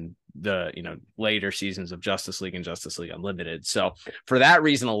in the later seasons of Justice League and Justice League Unlimited. So for that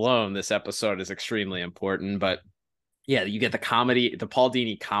reason alone, this episode is extremely important. But yeah, you get the Paul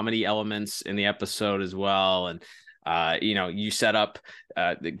Dini comedy elements in the episode as well. And, you set up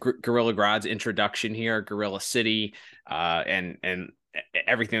the Gorilla Grodd's introduction here, Gorilla City, and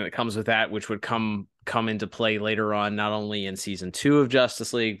everything that comes with that, which would come into play later on, not only in season 2 of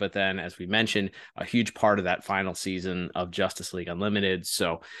Justice League, but then, as we mentioned, a huge part of that final season of Justice League Unlimited.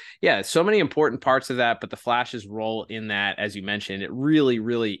 So yeah, so many important parts of that, but the Flash's role in that, as you mentioned, it really,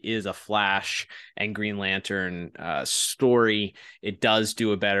 really is a Flash and Green Lantern story. It does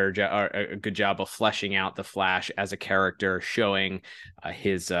do a good job of fleshing out the Flash as a character, showing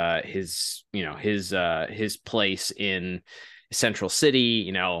his place in Central City.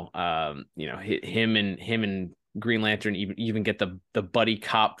 Him and Green Lantern even get the buddy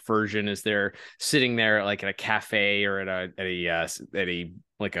cop version as they're sitting there like at a cafe or at a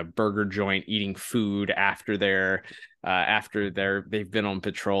like a burger joint eating food after they've been on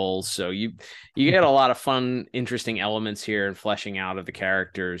patrols. So you get a lot of fun, interesting elements here and fleshing out of the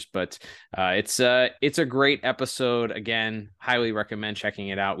characters. But it's a great episode. Again, highly recommend checking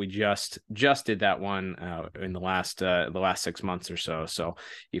it out. We just did that one in the last 6 months or so. So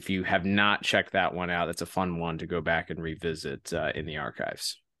if you have not checked that one out, that's a fun one to go back and revisit in the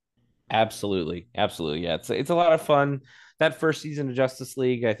archives. Absolutely. Yeah, it's a lot of fun. That first season of Justice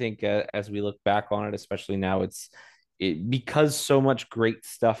League, I think, as we look back on it, especially now, because so much great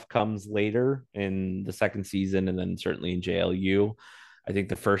stuff comes later in the second season, and then certainly in JLU. I think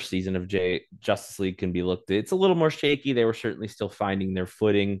the first season of Justice League can be looked at. It's a little more shaky. They were certainly still finding their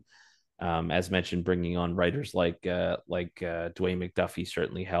footing. As mentioned, bringing on writers like Dwayne McDuffie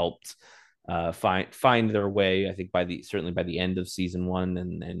certainly helped find their way. I think certainly by the end of season 1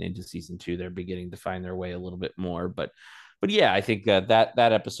 and into season 2, they're beginning to find their way a little bit more. But yeah, I think that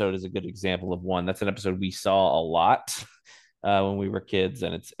episode is a good example of one. That's an episode we saw a lot when we were kids,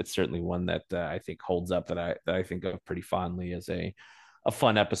 and it's certainly one that I think holds up, that I think of pretty fondly as a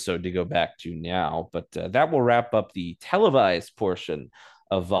fun episode to go back to now. But that will wrap up the televised portion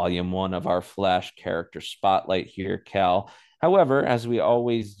of Volume 1 of our Flash character spotlight here, Cal. However, as we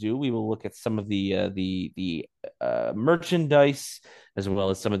always do, we will look at some of the merchandise, as well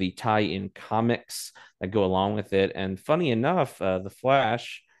as some of the tie-in comics that go along with it. And funny enough, the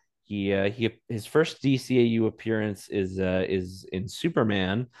Flash, his first DCAU appearance is in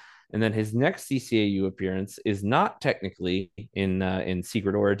Superman, and then his next DCAU appearance is not technically in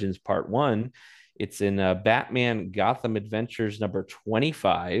Secret Origins Part 1. It's in Batman Gotham Adventures number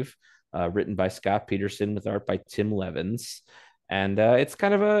 25. Written by Scott Peterson with art by Tim Levins. And it's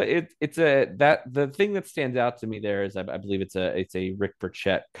kind of the thing that stands out to me there is I believe it's a Rick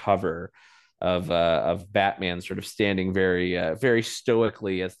Burchett cover of Batman sort of standing very very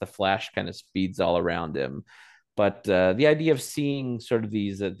stoically as the Flash kind of speeds all around him. But the idea of seeing sort of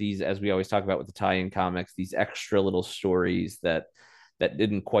these, as we always talk about with the tie-in comics, these extra little stories that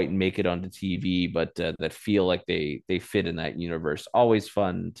didn't quite make it onto TV, but that feel like they fit in that universe. Always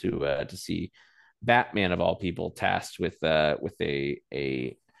fun to see Batman of all people tasked with a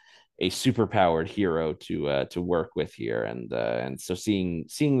superpowered hero to work with here, and so seeing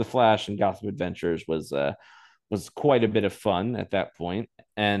the Flash and Gotham Adventures was quite a bit of fun at that point.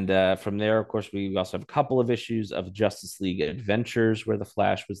 And from there, of course, we also have a couple of issues of Justice League Adventures where the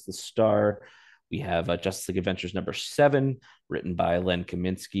Flash was the star. We have Justice League Adventures number 7, written by Len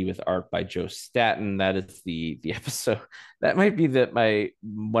Kaminsky with art by Joe Staton. That is the episode that might be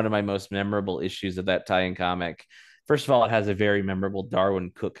one of my most memorable issues of that tie-in comic. first of all, it has a very memorable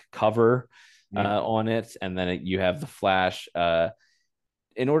Darwin Cook cover on it, and then you have the Flash.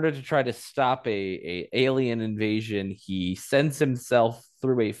 In order to try to stop a alien invasion, he sends himself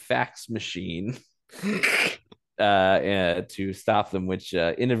through a fax machine to stop them, which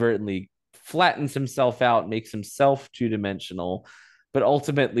inadvertently flattens himself out, makes himself two-dimensional. But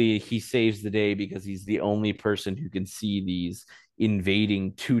ultimately, he saves the day because he's the only person who can see these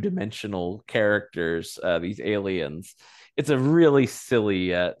invading two-dimensional characters, these aliens. It's a really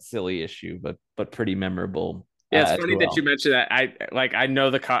silly issue, but pretty memorable. Yeah, it's funny that you mentioned that. I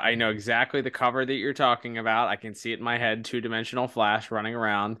know I know exactly the cover that you're talking about. I can see it in my head, two-dimensional Flash running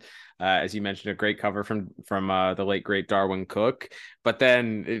around. As you mentioned, a great cover from the late great Darwin Cook. But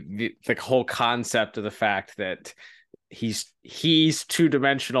then the whole concept of the fact that he's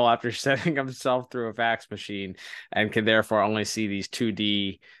two-dimensional after setting himself through a fax machine and can therefore only see these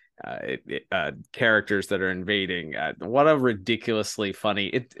 2D characters that are invading. What a ridiculously funny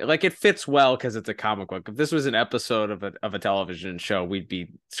it fits well because it's a comic book. If this was an episode of a television show, we'd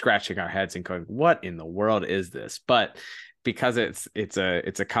be scratching our heads and going, what in the world is this? But because it's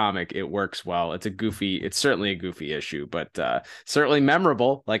a comic, it works well. It's certainly a goofy issue, but certainly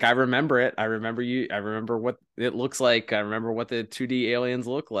memorable. Like, I remember it. I remember what it looks like. I remember what the 2D aliens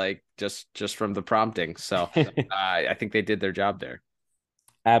look like just from the prompting. So I think they did their job there.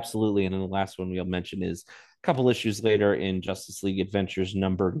 Absolutely. And then the last one we'll mention is a couple issues later in Justice League Adventures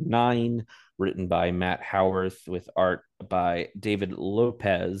number 9, written by Matt Howarth with art by David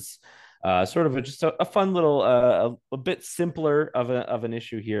Lopez. Sort of just a fun little, a bit simpler of an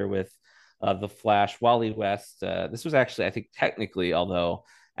issue here with the Flash. Wally West. This was actually, I think, technically, although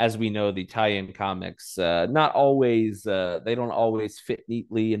as we know, the tie-in comics not always they don't always fit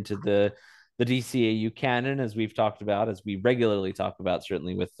neatly into the DCAU canon, as we've talked about, as we regularly talk about,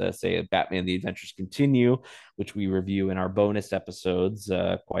 certainly with, say, Batman The Adventures Continue, which we review in our bonus episodes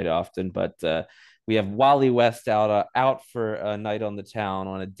quite often. But we have Wally West out for a night on the town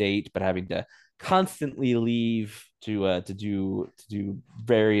on a date, but having to constantly leave to do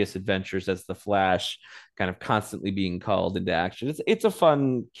various adventures as the Flash, kind of constantly being called into action. It's a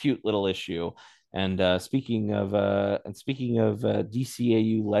fun, cute little issue. And speaking of DCAU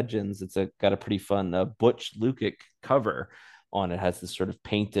legends, it's got a pretty fun Butch Lukic cover on it. Has this sort of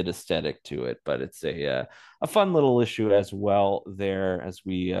painted aesthetic to it, but it's a fun little issue as well. There, as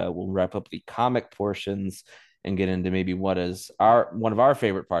we will wrap up the comic portions and get into maybe what is one of our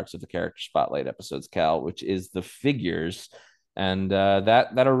favorite parts of the character spotlight episodes, Cal, which is the figures, and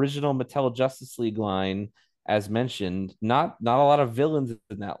that original Mattel Justice League line. As mentioned, not a lot of villains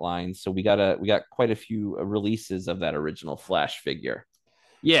in that line, so we got quite a few releases of that original Flash figure.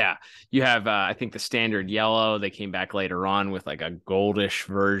 Yeah, you have I think the standard yellow. They came back later on with like a goldish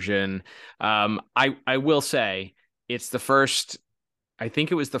version. I will say it's the first. I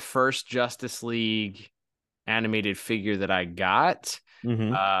think it was the first Justice League animated figure that I got.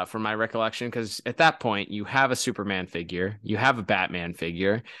 From my recollection, because at that point you have a Superman figure, you have a Batman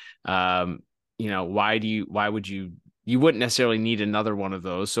figure. Why would you wouldn't necessarily need another one of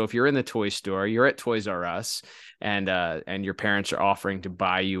those. So if you're in the toy store, you're at Toys R Us, and your parents are offering to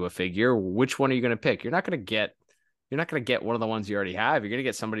buy you a figure, which one are you going to pick? You're not going to get one of the ones you already have. You're going to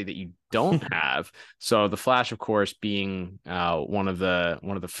get somebody that you don't have. So the Flash, of course, being one of the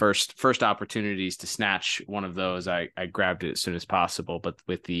first opportunities to snatch one of those, I grabbed it as soon as possible. But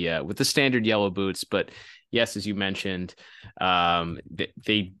with the standard yellow boots, but yes, as you mentioned,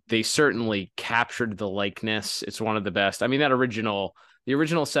 they certainly captured the likeness. It's one of the best. I mean, the original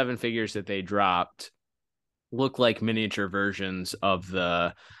 7 figures that they dropped look like miniature versions of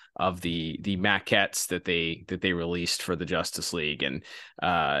the maquettes that they released for the Justice League. And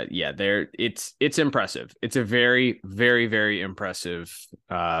it's impressive. It's a very, very, very impressive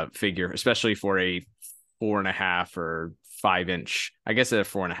figure, especially for a 4.5 or 5 inch, I guess a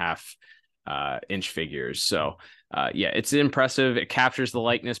 4.5 inch figures. So it's impressive. It captures the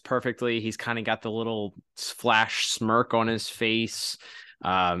likeness perfectly. He's kind of got the little Flash smirk on his face.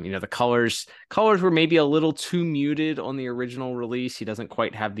 The colors were maybe a little too muted on the original release. He doesn't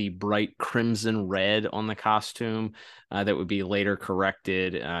quite have the bright crimson red on the costume that would be later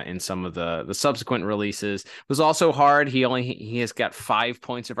corrected in some of the subsequent releases. It was also hard. He has got 5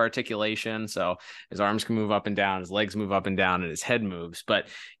 points of articulation, so his arms can move up and down, his legs move up and down, and his head moves, but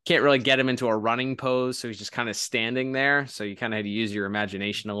can't really get him into a running pose, so he's just kind of standing there. So you kind of had to use your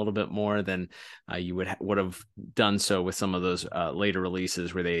imagination a little bit more than you would have done so with some of those later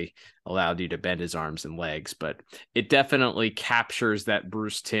releases where they allowed you to bend his arms and legs. But it definitely captures that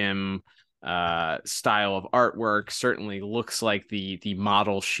Bruce Timm style of artwork. Certainly looks like the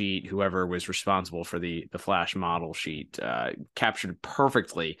model sheet, whoever was responsible for the Flash model sheet, captured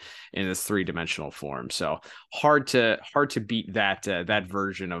perfectly in this 3-dimensional form. So hard to beat that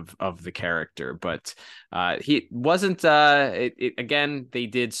version of the character. But he wasn't. Again, they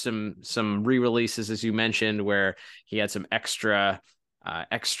did some re-releases, as you mentioned, where he had some extra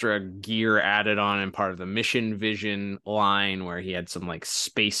gear added on and part of the Mission Vision line, where he had some like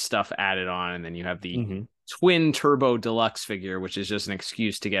space stuff added on, and then you have the twin turbo deluxe figure, which is just an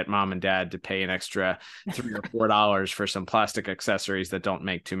excuse to get mom and dad to pay an extra $3 or $4 for some plastic accessories that don't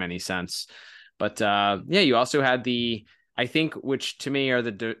make too many sense. But you also had I think, which to me are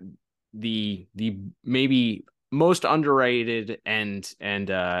the maybe most underrated and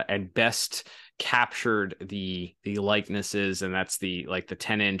best captured the likenesses, and that's the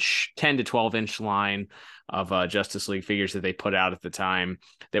 10 to 12-inch line of Justice League figures that they put out at the time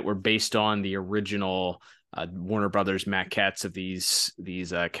that were based on the original Warner Brothers maquettes of these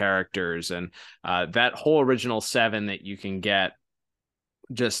characters. And that whole original 7 that you can get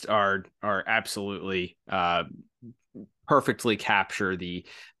just are absolutely perfectly capture the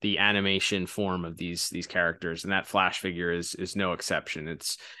animation form of these characters, and that Flash figure is no exception.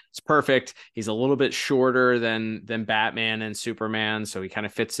 It's perfect. He's a little bit shorter than Batman and Superman, so he kind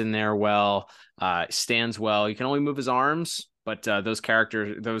of fits in there well. Stands well. You can only move his arms, but those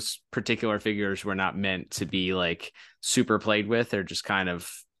particular figures were not meant to be like super played with. They're just kind of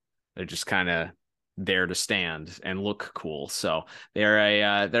there to stand and look cool. So they're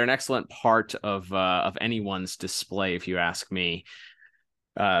an excellent part of anyone's display, if you ask me.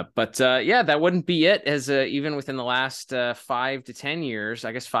 But that wouldn't be it, as even within the last 5 to 10 years,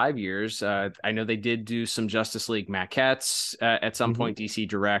 I guess 5 years. I know they did do some Justice League maquettes at some point. DC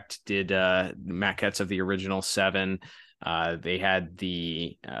Direct did maquettes of the original 7. They had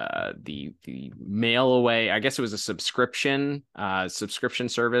the mail away. I guess it was a subscription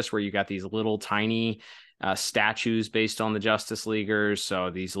service where you got these little tiny statues based on the Justice Leaguers.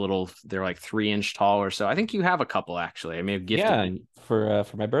 So they're like 3-inch tall or so. I think you have a couple, actually. I may have gifted. Yeah,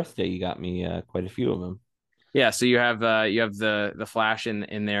 for my birthday, you got me quite a few of them. Yeah, so you have the Flash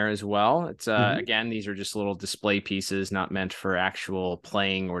in there as well. It's again, these are just little display pieces, not meant for actual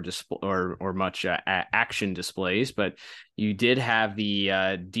playing or display or much action displays. But you did have the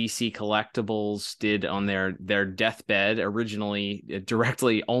DC Collectibles did on their deathbed, originally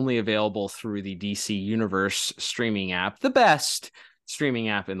directly only available through the DC Universe streaming app, the best streaming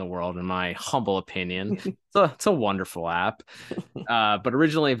app in the world, in my humble opinion. It's a wonderful app, but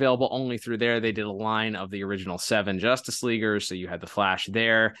originally available only through there. They did a line of the original 7 Justice Leaguers, so you had the Flash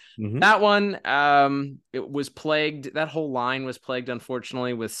there. That one, it was plagued. That whole line was plagued,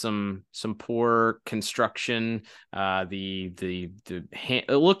 unfortunately, with some poor construction. It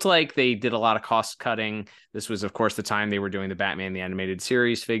looked like they did a lot of cost cutting. This was, of course, the time they were doing the Batman the Animated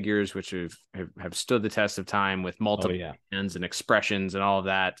Series figures, which have stood the test of time with multiple hands and expressions and all of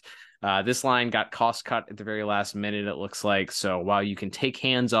that. This line got cost cut at the very last minute, it looks like. So while you can take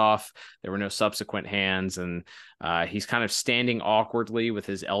hands off, there were no subsequent hands, and he's kind of standing awkwardly with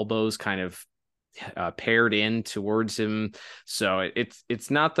his elbows kind of paired in towards him. So it's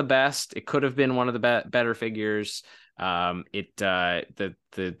not the best. It could have been one of the better figures. They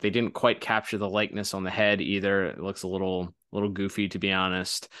didn't quite capture the likeness on the head either. It looks a little goofy, to be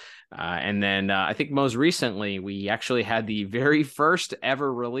honest. And then I think most recently we actually had the very first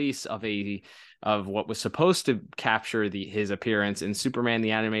ever release of what was supposed to capture his appearance in Superman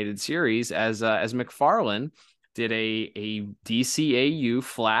the Animated Series, as McFarlane did a DCAU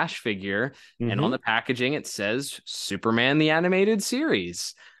Flash figure, and on the packaging it says Superman the Animated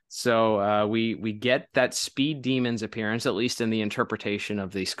Series. So we get that Speed Demon's appearance, at least in the interpretation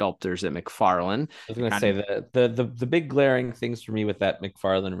of the sculptors at McFarlane. I was going to say the big glaring things for me with that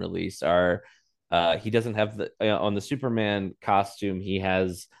McFarlane release are he doesn't have on the Superman costume, he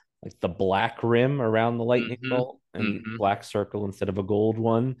has like the black rim around the lightning bolt and black circle instead of a gold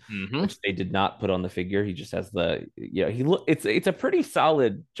one, which they did not put on the figure. He just has it's a pretty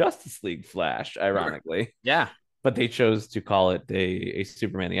solid Justice League Flash, ironically. Yeah. But they chose to call it a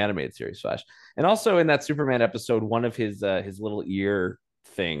Superman the Animated Series Flash. And also in that Superman episode, one of his little ear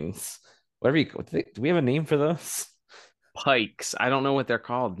things, do we have a name for those? Pikes. I don't know what they're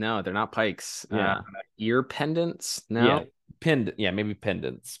called. No, they're not pikes. Yeah. Ear pendants. No. Maybe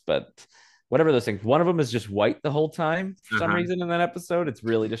pendants, but whatever those things. One of them is just white the whole time for some reason in that episode. It's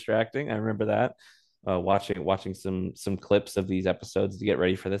really distracting. I remember that watching some clips of these episodes to get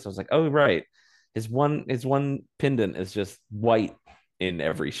ready for this. I was like, oh right. His one pendant is just white in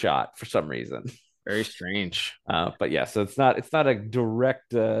every shot for some reason. Very strange. But yeah, so it's not a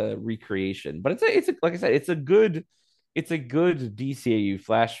direct recreation, but it's like I said, it's a good DCAU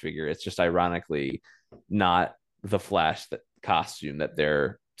Flash figure. It's just ironically not the Flash that costume that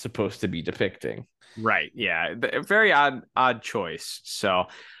they're supposed to be depicting. Right. Yeah. Very odd choice. So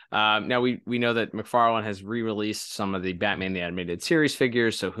now we know that McFarlane has re-released some of the Batman the Animated Series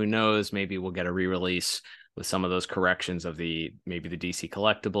figures. So who knows? Maybe we'll get a re-release with some of those corrections of maybe the DC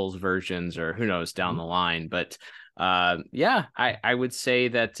Collectibles versions, or who knows down the line. But yeah, I would say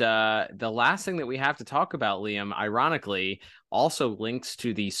that the last thing that we have to talk about, Liam, ironically, also links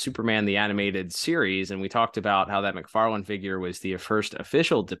to the Superman the Animated Series. And we talked about how that McFarlane figure was the first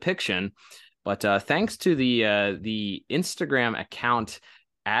official depiction. But thanks to the Instagram account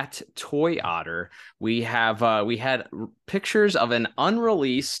at Toy Otter, we had pictures of an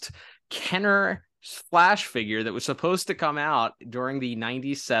unreleased Kenner Flash figure that was supposed to come out during the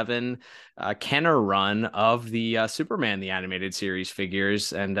 97 Kenner run of the Superman the Animated Series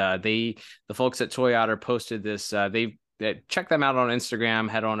figures. And the folks at Toy Otter posted this. Check them out on Instagram.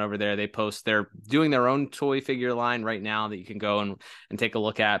 Head on over there. They're doing their own toy figure line right now that you can go and take a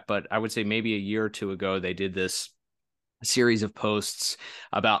look at. But I would say maybe a year or two ago, they did this series of posts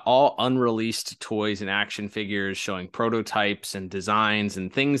about all unreleased toys and action figures, showing prototypes and designs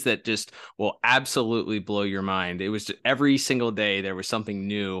and things that just will absolutely blow your mind. It was every single day there was something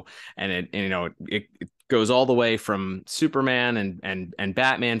new, and it goes all the way from Superman and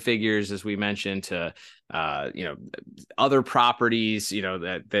Batman figures, as we mentioned, to other properties,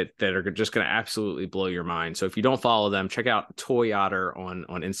 that are just going to absolutely blow your mind. So if you don't follow them, check out Toy Otter on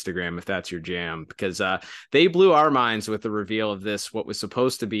Instagram if that's your jam, because they blew our minds with the reveal of this, what was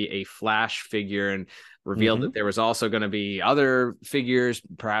supposed to be a Flash figure, and revealed that there was also going to be other figures,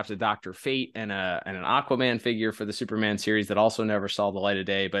 perhaps a Dr. Fate and an Aquaman figure for the Superman series that also never saw the light of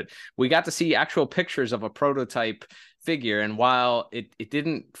day. But we got to see actual pictures of a prototype figure, and while it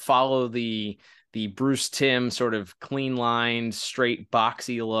didn't follow the Bruce Timm sort of clean lined, straight,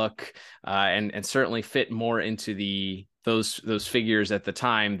 boxy look, and certainly fit more into those figures at the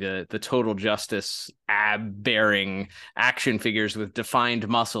time, the Total Justice ab bearing action figures with defined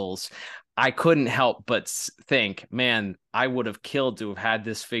muscles, I couldn't help but think, man, I would have killed to have had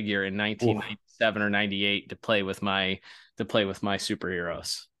this figure in 1997 or 98 to play with my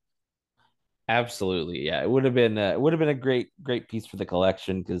superheroes. Absolutely, yeah. It would have been a great piece for the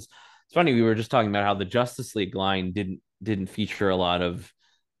collection, because it's funny, we were just talking about how the Justice League line didn't feature a lot of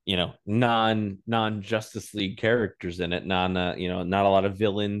non Justice League characters in it, not a lot of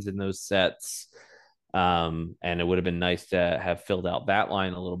villains in those sets. And it would have been nice to have filled out that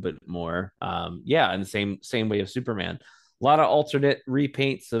line a little bit more. Yeah, and the same way of Superman. A lot of alternate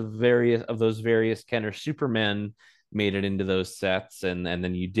repaints of those various Kenner Supermen made it into those sets, and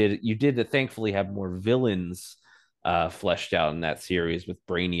then you did thankfully have more villains fleshed out in that series with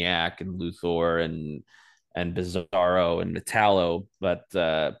Brainiac and Luthor and Bizarro and Metallo. But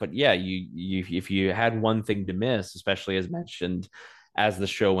yeah, you if you had one thing to miss, especially as mentioned, as the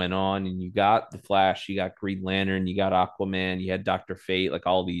show went on, and you got the Flash, you got Green Lantern, you got Aquaman, you had Dr. Fate, like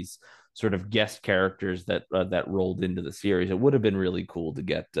all these sort of guest characters that rolled into the series. It would have been really cool to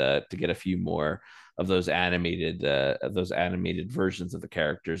get a few more of those animated versions of the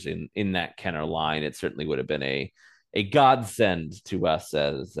characters in that Kenner line. It certainly would have been a godsend to us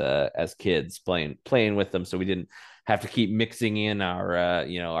as kids playing with them, so we didn't have to keep mixing in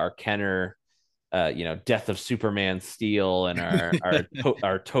our Kenner Death of Superman Steel and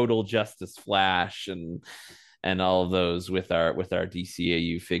our Total Justice Flash and all of those with our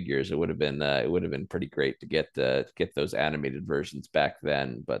DCAU figures. It would have been pretty great to get those animated versions back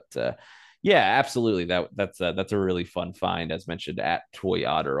then. But yeah, absolutely, that's a really fun find. As mentioned, at Toy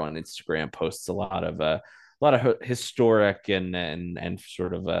Otter on Instagram posts a lot of historic and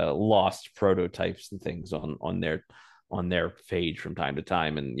sort of lost prototypes and things on their page from time to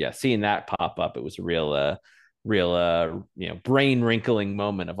time. And yeah, seeing that pop up, it was a real brain wrinkling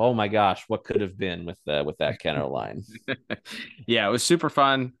moment of, oh my gosh, what could have been with that Kenner line. Yeah, it was super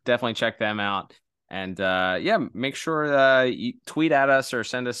fun. Definitely check them out. And yeah, make sure you tweet at us or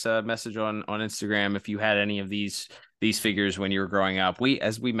send us a message on Instagram if you had any of these figures when you were growing up.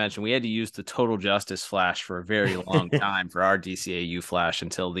 As we mentioned, we had to use the Total Justice Flash for a very long time for our DCAU Flash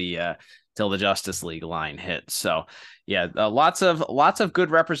until the Justice League line hit. So yeah, lots of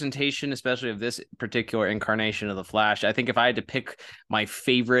good representation, especially of this particular incarnation of the Flash. I think if I had to pick my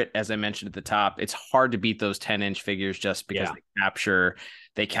favorite, as I mentioned at the top, it's hard to beat those 10-inch figures just because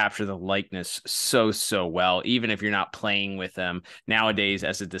they capture the likeness so well, even if you're not playing with them. Nowadays,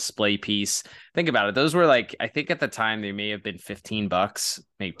 as a display piece, think about it. Those were like, I think at the time they may have been $15,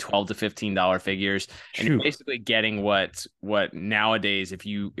 maybe $12 to $15 figures, and you're basically getting what nowadays, if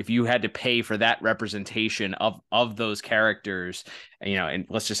you had to pay for that representation of those characters, and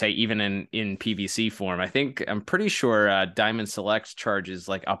let's just say even in PVC form, I'm pretty sure Diamond Select charges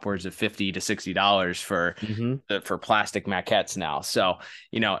like upwards of $50 to $60 for plastic maquettes now. So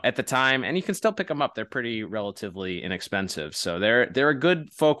at the time, and you can still pick them up, they're pretty relatively inexpensive. So they're a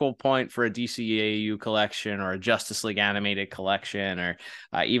good focal point for a DCAU collection or a Justice League animated collection, or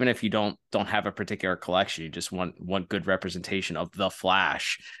even if you don't have a particular collection, you just want good representation of the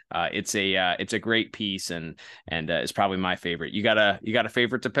Flash. It's a great piece, and it's probably my favorite. You got a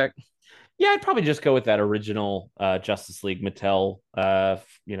favorite to pick? Yeah, I'd probably just go with that original Justice League Mattel,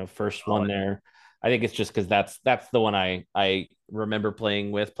 first one there. I think it's just because that's the one I remember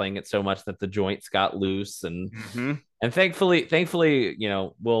playing it so much that the joints got loose, and thankfully,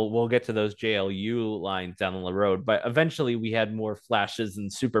 we'll get to those JLU lines down the road. But eventually, we had more Flashes and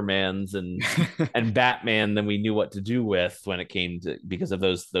Supermans and Batman than we knew what to do with when it came to, because of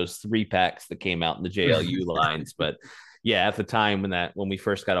those 3-packs that came out in the JLU lines. But yeah, at the time when we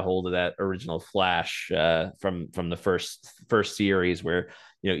first got a hold of that original Flash from the first series, where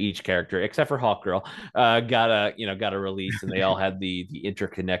each character except for Hawkgirl got a release, and they all had the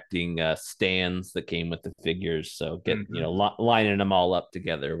interconnecting stands that came with the figures. So lining them all up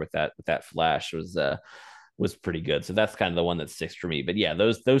together with that Flash was pretty good. So that's kind of the one that sticks for me. But yeah,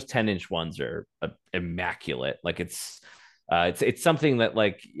 those 10-inch ones are immaculate. Like it's something that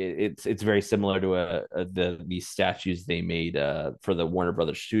like it's very similar to these statues they made for the Warner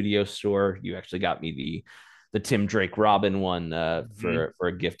Brothers Studio store. You actually got me the Tim Drake Robin one for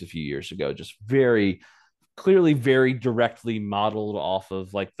a gift a few years ago. Just very clearly, very directly modeled off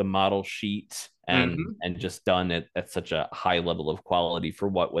of like the model sheet, and just done at such a high level of quality for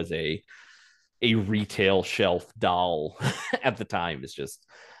what was a retail shelf doll at the time. It's just,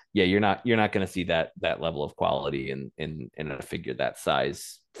 yeah, you're not going to see that level of quality in a figure that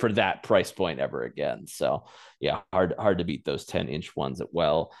size for that price point ever again. So yeah, hard to beat those 10-inch ones as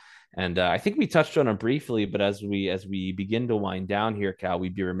well. And I think we touched on it briefly, but as we begin to wind down here, Cal,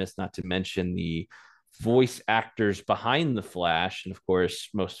 we'd be remiss not to mention the voice actors behind the Flash. And of course,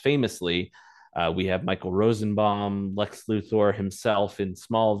 most famously, we have Michael Rosenbaum, Lex Luthor himself in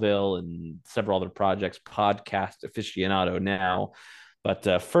Smallville, and several other projects, podcast aficionado now.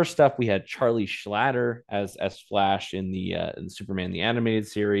 But first up, we had Charlie Schlatter as Flash in the Superman the Animated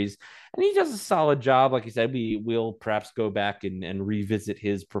Series, and he does a solid job. Like you said, we will perhaps go back and revisit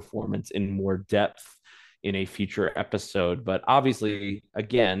his performance in more depth in a future episode. But obviously,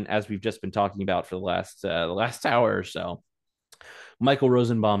 again, as we've just been talking about for the last hour or so, Michael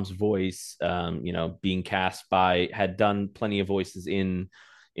Rosenbaum's voice, being cast had done plenty of voices in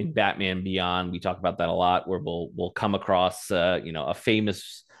Batman Beyond. We talk about that a lot, where we'll come across a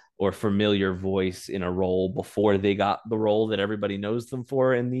famous or familiar voice in a role before they got the role that everybody knows them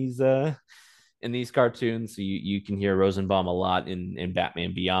for in these cartoons. So you can hear Rosenbaum a lot in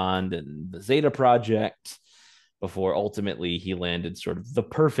Batman Beyond and the Zeta Project, before ultimately he landed sort of the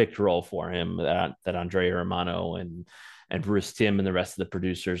perfect role for him that Andrea Romano and Bruce Timm and the rest of the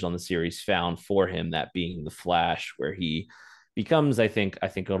producers on the series found for him, that being the Flash, where he becomes, I think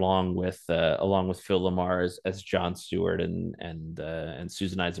along with Phil Lamar as John Stewart and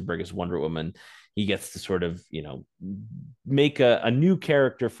Susan Eisenberg as Wonder Woman, he gets to sort of make a new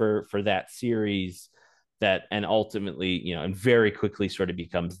character for that series, and ultimately and very quickly sort of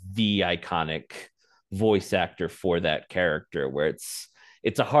becomes the iconic voice actor for that character, where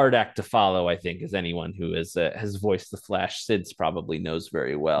it's a hard act to follow, I think, as anyone who has voiced the Flash since probably knows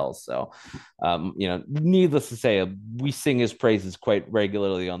very well. So, needless to say, we sing his praises quite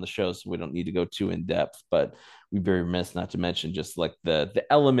regularly on the show, so we don't need to go too in depth. But we'd be remiss not to mention just like the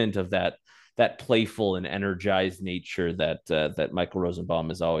element of that playful and energized nature that Michael Rosenbaum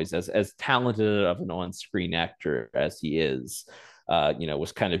is always, as talented of an on-screen actor as he is,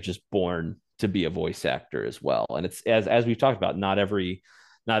 was kind of just born to be a voice actor as well. And it's as we've talked about, not every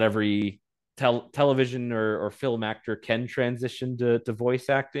television or film actor can transition to voice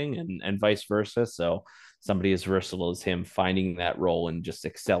acting, and vice versa. So somebody as versatile as him finding that role and just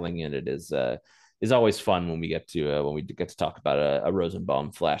excelling in it is always fun when we get to talk about a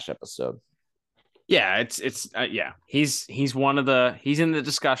Rosenbaum Flash episode. Yeah, he's in the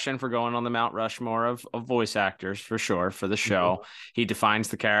discussion for going on the Mount Rushmore of voice actors for sure for the show. Mm-hmm. He defines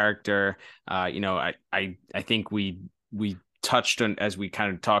the character. I think we touched on, as we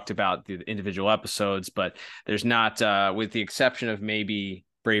kind of talked about the individual episodes, but there's not, with the exception of maybe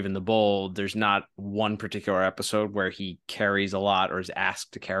Brave and the Bold, there's not one particular episode where he carries a lot or is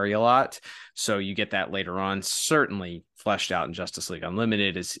asked to carry a lot. So you get that later on, certainly fleshed out in Justice League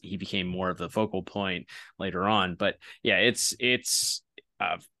Unlimited as he became more of the focal point later on. But yeah, it's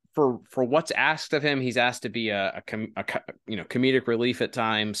for what's asked of him, he's asked to be a comedic relief at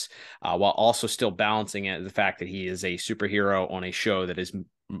times, while also still balancing it the fact that he is a superhero on a show that is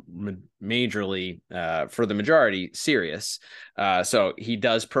majorly, for the majority, serious. So he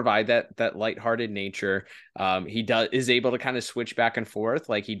does provide that lighthearted nature. He is able to kind of switch back and forth.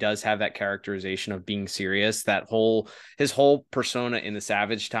 Like, he does have that characterization of being serious. His whole persona in the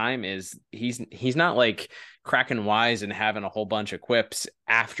Savage Time is he's not like cracking wise and having a whole bunch of quips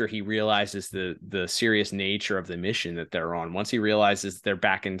after he realizes the serious nature of the mission that they're on. Once he realizes they're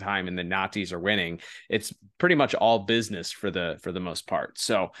back in time and the Nazis are winning, it's pretty much all business for the most part.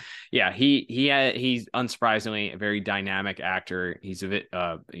 So yeah, he's unsurprisingly a very dynamic actor. He's an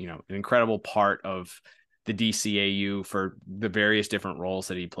incredible part of the DCAU for the various different roles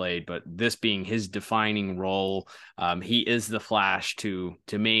that he played, but this being his defining role, he is the Flash to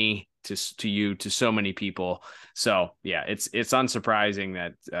me, to you, to so many people. So yeah, it's unsurprising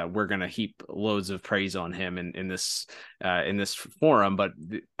that we're gonna heap loads of praise on him in this forum. But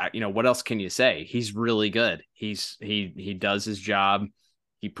what else can you say? He's really good. He does his job.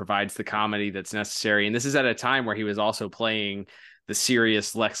 He provides the comedy that's necessary, and this is at a time where he was also playing the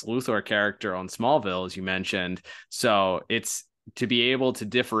serious Lex Luthor character on Smallville, as you mentioned. So it's to be able to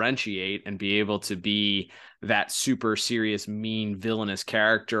differentiate and be able to be that super serious, mean, villainous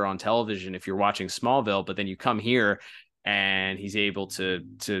character on television if you're watching Smallville, but then you come here and he's able to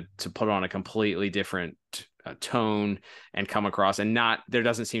put on a completely different tone and come across, and there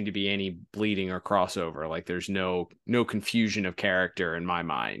doesn't seem to be any bleeding or crossover. Like, there's no confusion of character in my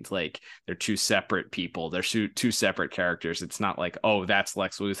mind. Like, they're two separate people. They're two separate characters. It's not like, oh, that's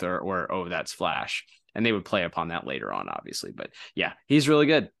Lex Luthor or, oh, that's Flash. And they would play upon that later on, obviously. But yeah, he's really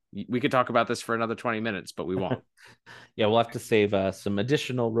good. We could talk about this for another 20 minutes, but we won't. Yeah, we'll have to save some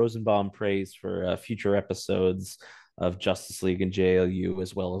additional Rosenbaum praise for future episodes of Justice League and JLU,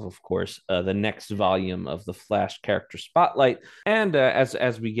 as well as, of course, the next volume of the Flash Character Spotlight. And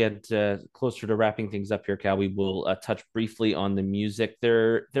as we get closer to wrapping things up here, Cal, we will touch briefly on the music.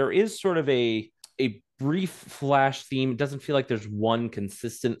 There is sort of a brief Flash theme. It doesn't feel like there's one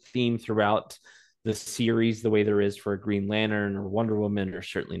consistent theme throughout the series the way there is for Green Lantern or Wonder Woman, or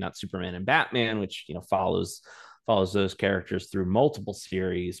certainly not Superman and Batman, which follows those characters through multiple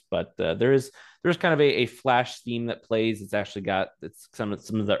series. But there's kind of a Flash theme that plays. It's actually got some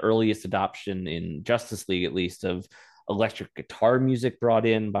of the earliest adoption in Justice League, at least, of electric guitar music brought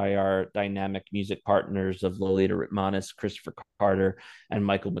in by our dynamic music partners of Lolita Ritmanis, Christopher Carter, and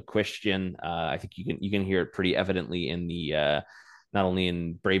Michael McQuistion. I think you can hear it pretty evidently in the not only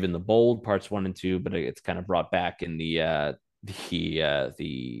in Brave and the Bold parts 1 and 2, but it's kind of brought back in the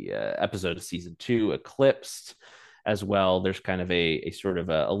episode of season 2, Eclipsed, as well. There's kind of a sort of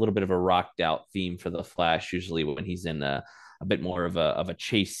a little bit of a rocked out theme for the Flash, usually when he's in a bit more of a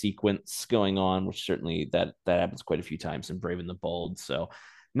chase sequence going on, which certainly that happens quite a few times in Brave and the Bold. So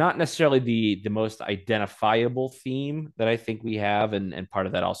not necessarily the most identifiable theme that I think we have, and part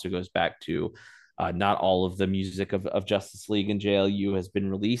of that also goes back to not all of the music of Justice League and JLU has been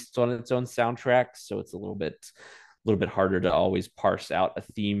released on its own soundtracks, so it's a little bit harder to always parse out a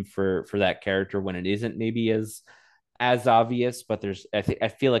theme for that character when it isn't maybe as obvious. But I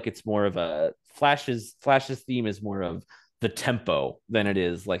feel like it's more of a Flash's theme is more of the tempo than it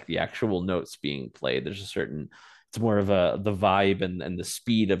is like the actual notes being played. It's more of the vibe and the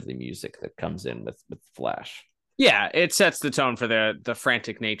speed of the music that comes in with Flash. Yeah, it sets the tone for the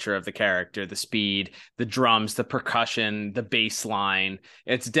frantic nature of the character, the speed, the drums, the percussion, the bass line.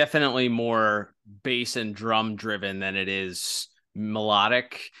 It's definitely more bass and drum driven than it is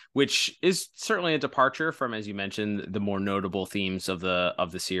melodic, which is certainly a departure from, as you mentioned, the more notable themes of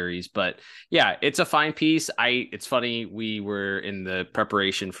the series. But yeah, it's a fine piece. It's funny, we were in the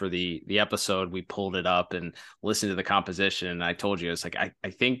preparation for the episode, we pulled it up and listened to the composition, and I told you, it's like I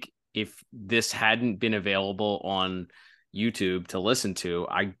think if this hadn't been available on YouTube to listen to,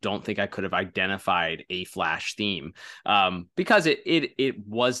 I don't think I could have identified a Flash theme, because it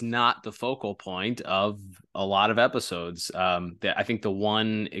was not the focal point of a lot of episodes. I think the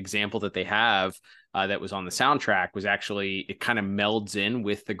one example that they have that was on the soundtrack was actually, it kind of melds in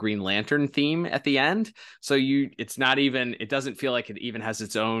with the Green Lantern theme at the end. So it doesn't feel like it even has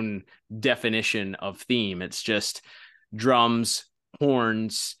its own definition of theme. It's just drums,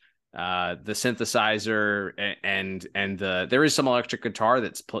 horns, the synthesizer, and there is some electric guitar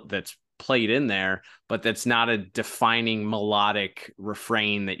that's played in there, but that's not a defining melodic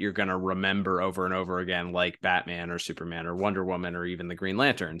refrain that you're going to remember over and over again, like Batman or Superman or Wonder Woman or even the Green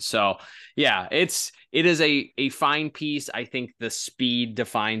Lantern. So yeah, it is a fine piece. I think the speed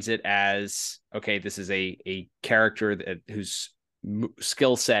defines it as, okay, this is a character whose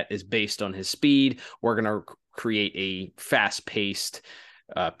skill set is based on his speed. We're going to create a fast-paced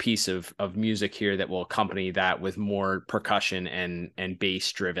piece of music here that will accompany that with more percussion and bass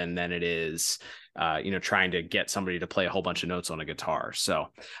driven than it is trying to get somebody to play a whole bunch of notes on a guitar. So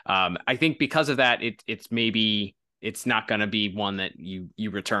I think because of that, it's not going to be one that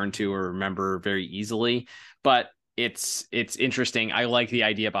you return to or remember very easily, but it's interesting. I like the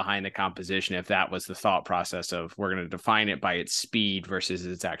idea behind the composition, if that was the thought process of we're going to define it by its speed versus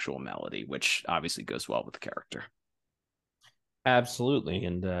its actual melody, which obviously goes well with the character. Absolutely.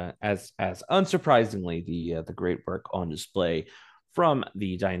 And as unsurprisingly, the great work on display from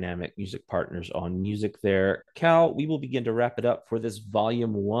the dynamic music partners on music there. Cal, we will begin to wrap it up for this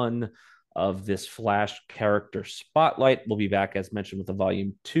volume 1 of this Flash character spotlight. We'll be back, as mentioned, with a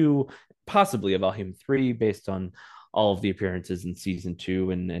volume 2, possibly a volume 3, based on all of the appearances in season 2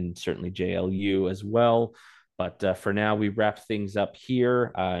 and certainly JLU as well. But for now, we wrap things up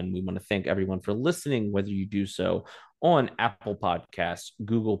here, and we want to thank everyone for listening, whether you do so on Apple Podcasts,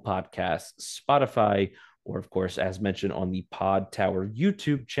 Google Podcasts, Spotify, or of course, as mentioned, on the Pod Tower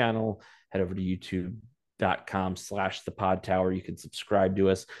YouTube channel. Head over to youtube.com/the Pod Tower. You can subscribe to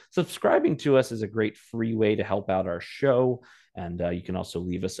us. Subscribing to us is a great free way to help out our show. And you can also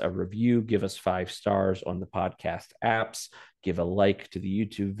leave us a review, give us 5 stars on the podcast apps, give a like to the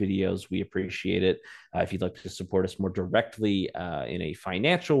YouTube videos. We appreciate it. If you'd like to support us more directly in a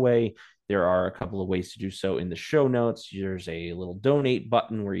financial way, there are a couple of ways to do so in the show notes. There's a little donate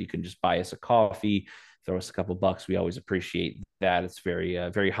button where you can just buy us a coffee, throw us a couple bucks. We always appreciate that. It's very,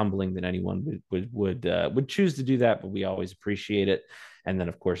 very humbling that anyone would choose to do that, but we always appreciate it. And then,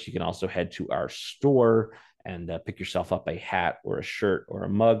 of course, you can also head to our store and pick yourself up a hat or a shirt or a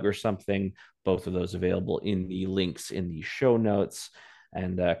mug or something. Both of those available in the links in the show notes.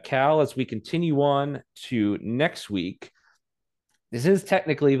 And Cal, as we continue on to next week, this is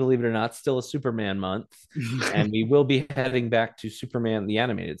technically, believe it or not, still a Superman month, and we will be heading back to Superman the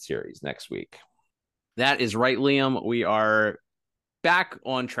Animated Series next week. That is right, Liam. We are back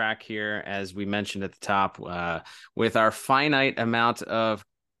on track here, as we mentioned at the top, with our finite amount of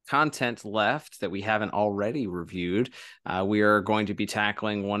content left that we haven't already reviewed. We are going to be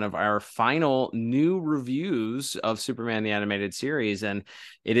tackling one of our final new reviews of Superman the Animated Series, and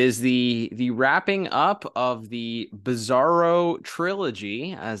it is the wrapping up of the Bizarro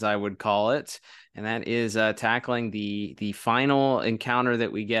trilogy, as I would call it. And that is tackling the final encounter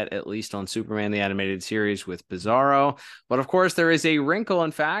that we get, at least on Superman the Animated Series, with Bizarro. But of course, there is a wrinkle,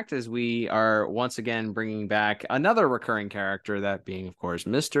 in fact, as we are once again bringing back another recurring character, that being, of course,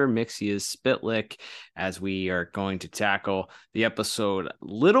 Mr. Mixius Spitlick, as we are going to tackle the episode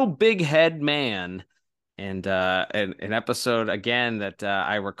Little Big Head Man. And an episode, again, that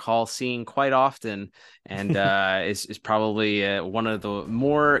I recall seeing quite often, and is probably one of the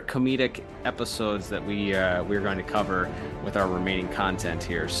more comedic episodes that we're going to cover with our remaining content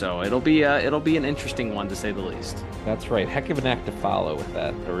here. So it'll be an interesting one, to say the least. That's right. Heck of an act to follow with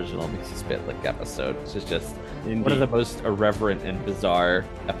that original Mixie Spitlick episode. It's just Indeed. One of the most irreverent and bizarre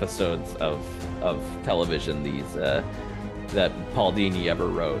episodes of television that Paul Dini ever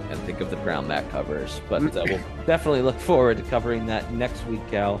wrote, and think of the brown mat covers. But we'll definitely look forward to covering that next week,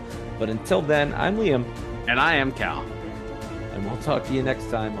 Cal. But until then, I'm Liam. And I am Cal. And we'll talk to you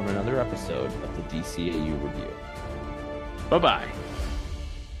next time on another episode of the DCAU Review. Bye-bye.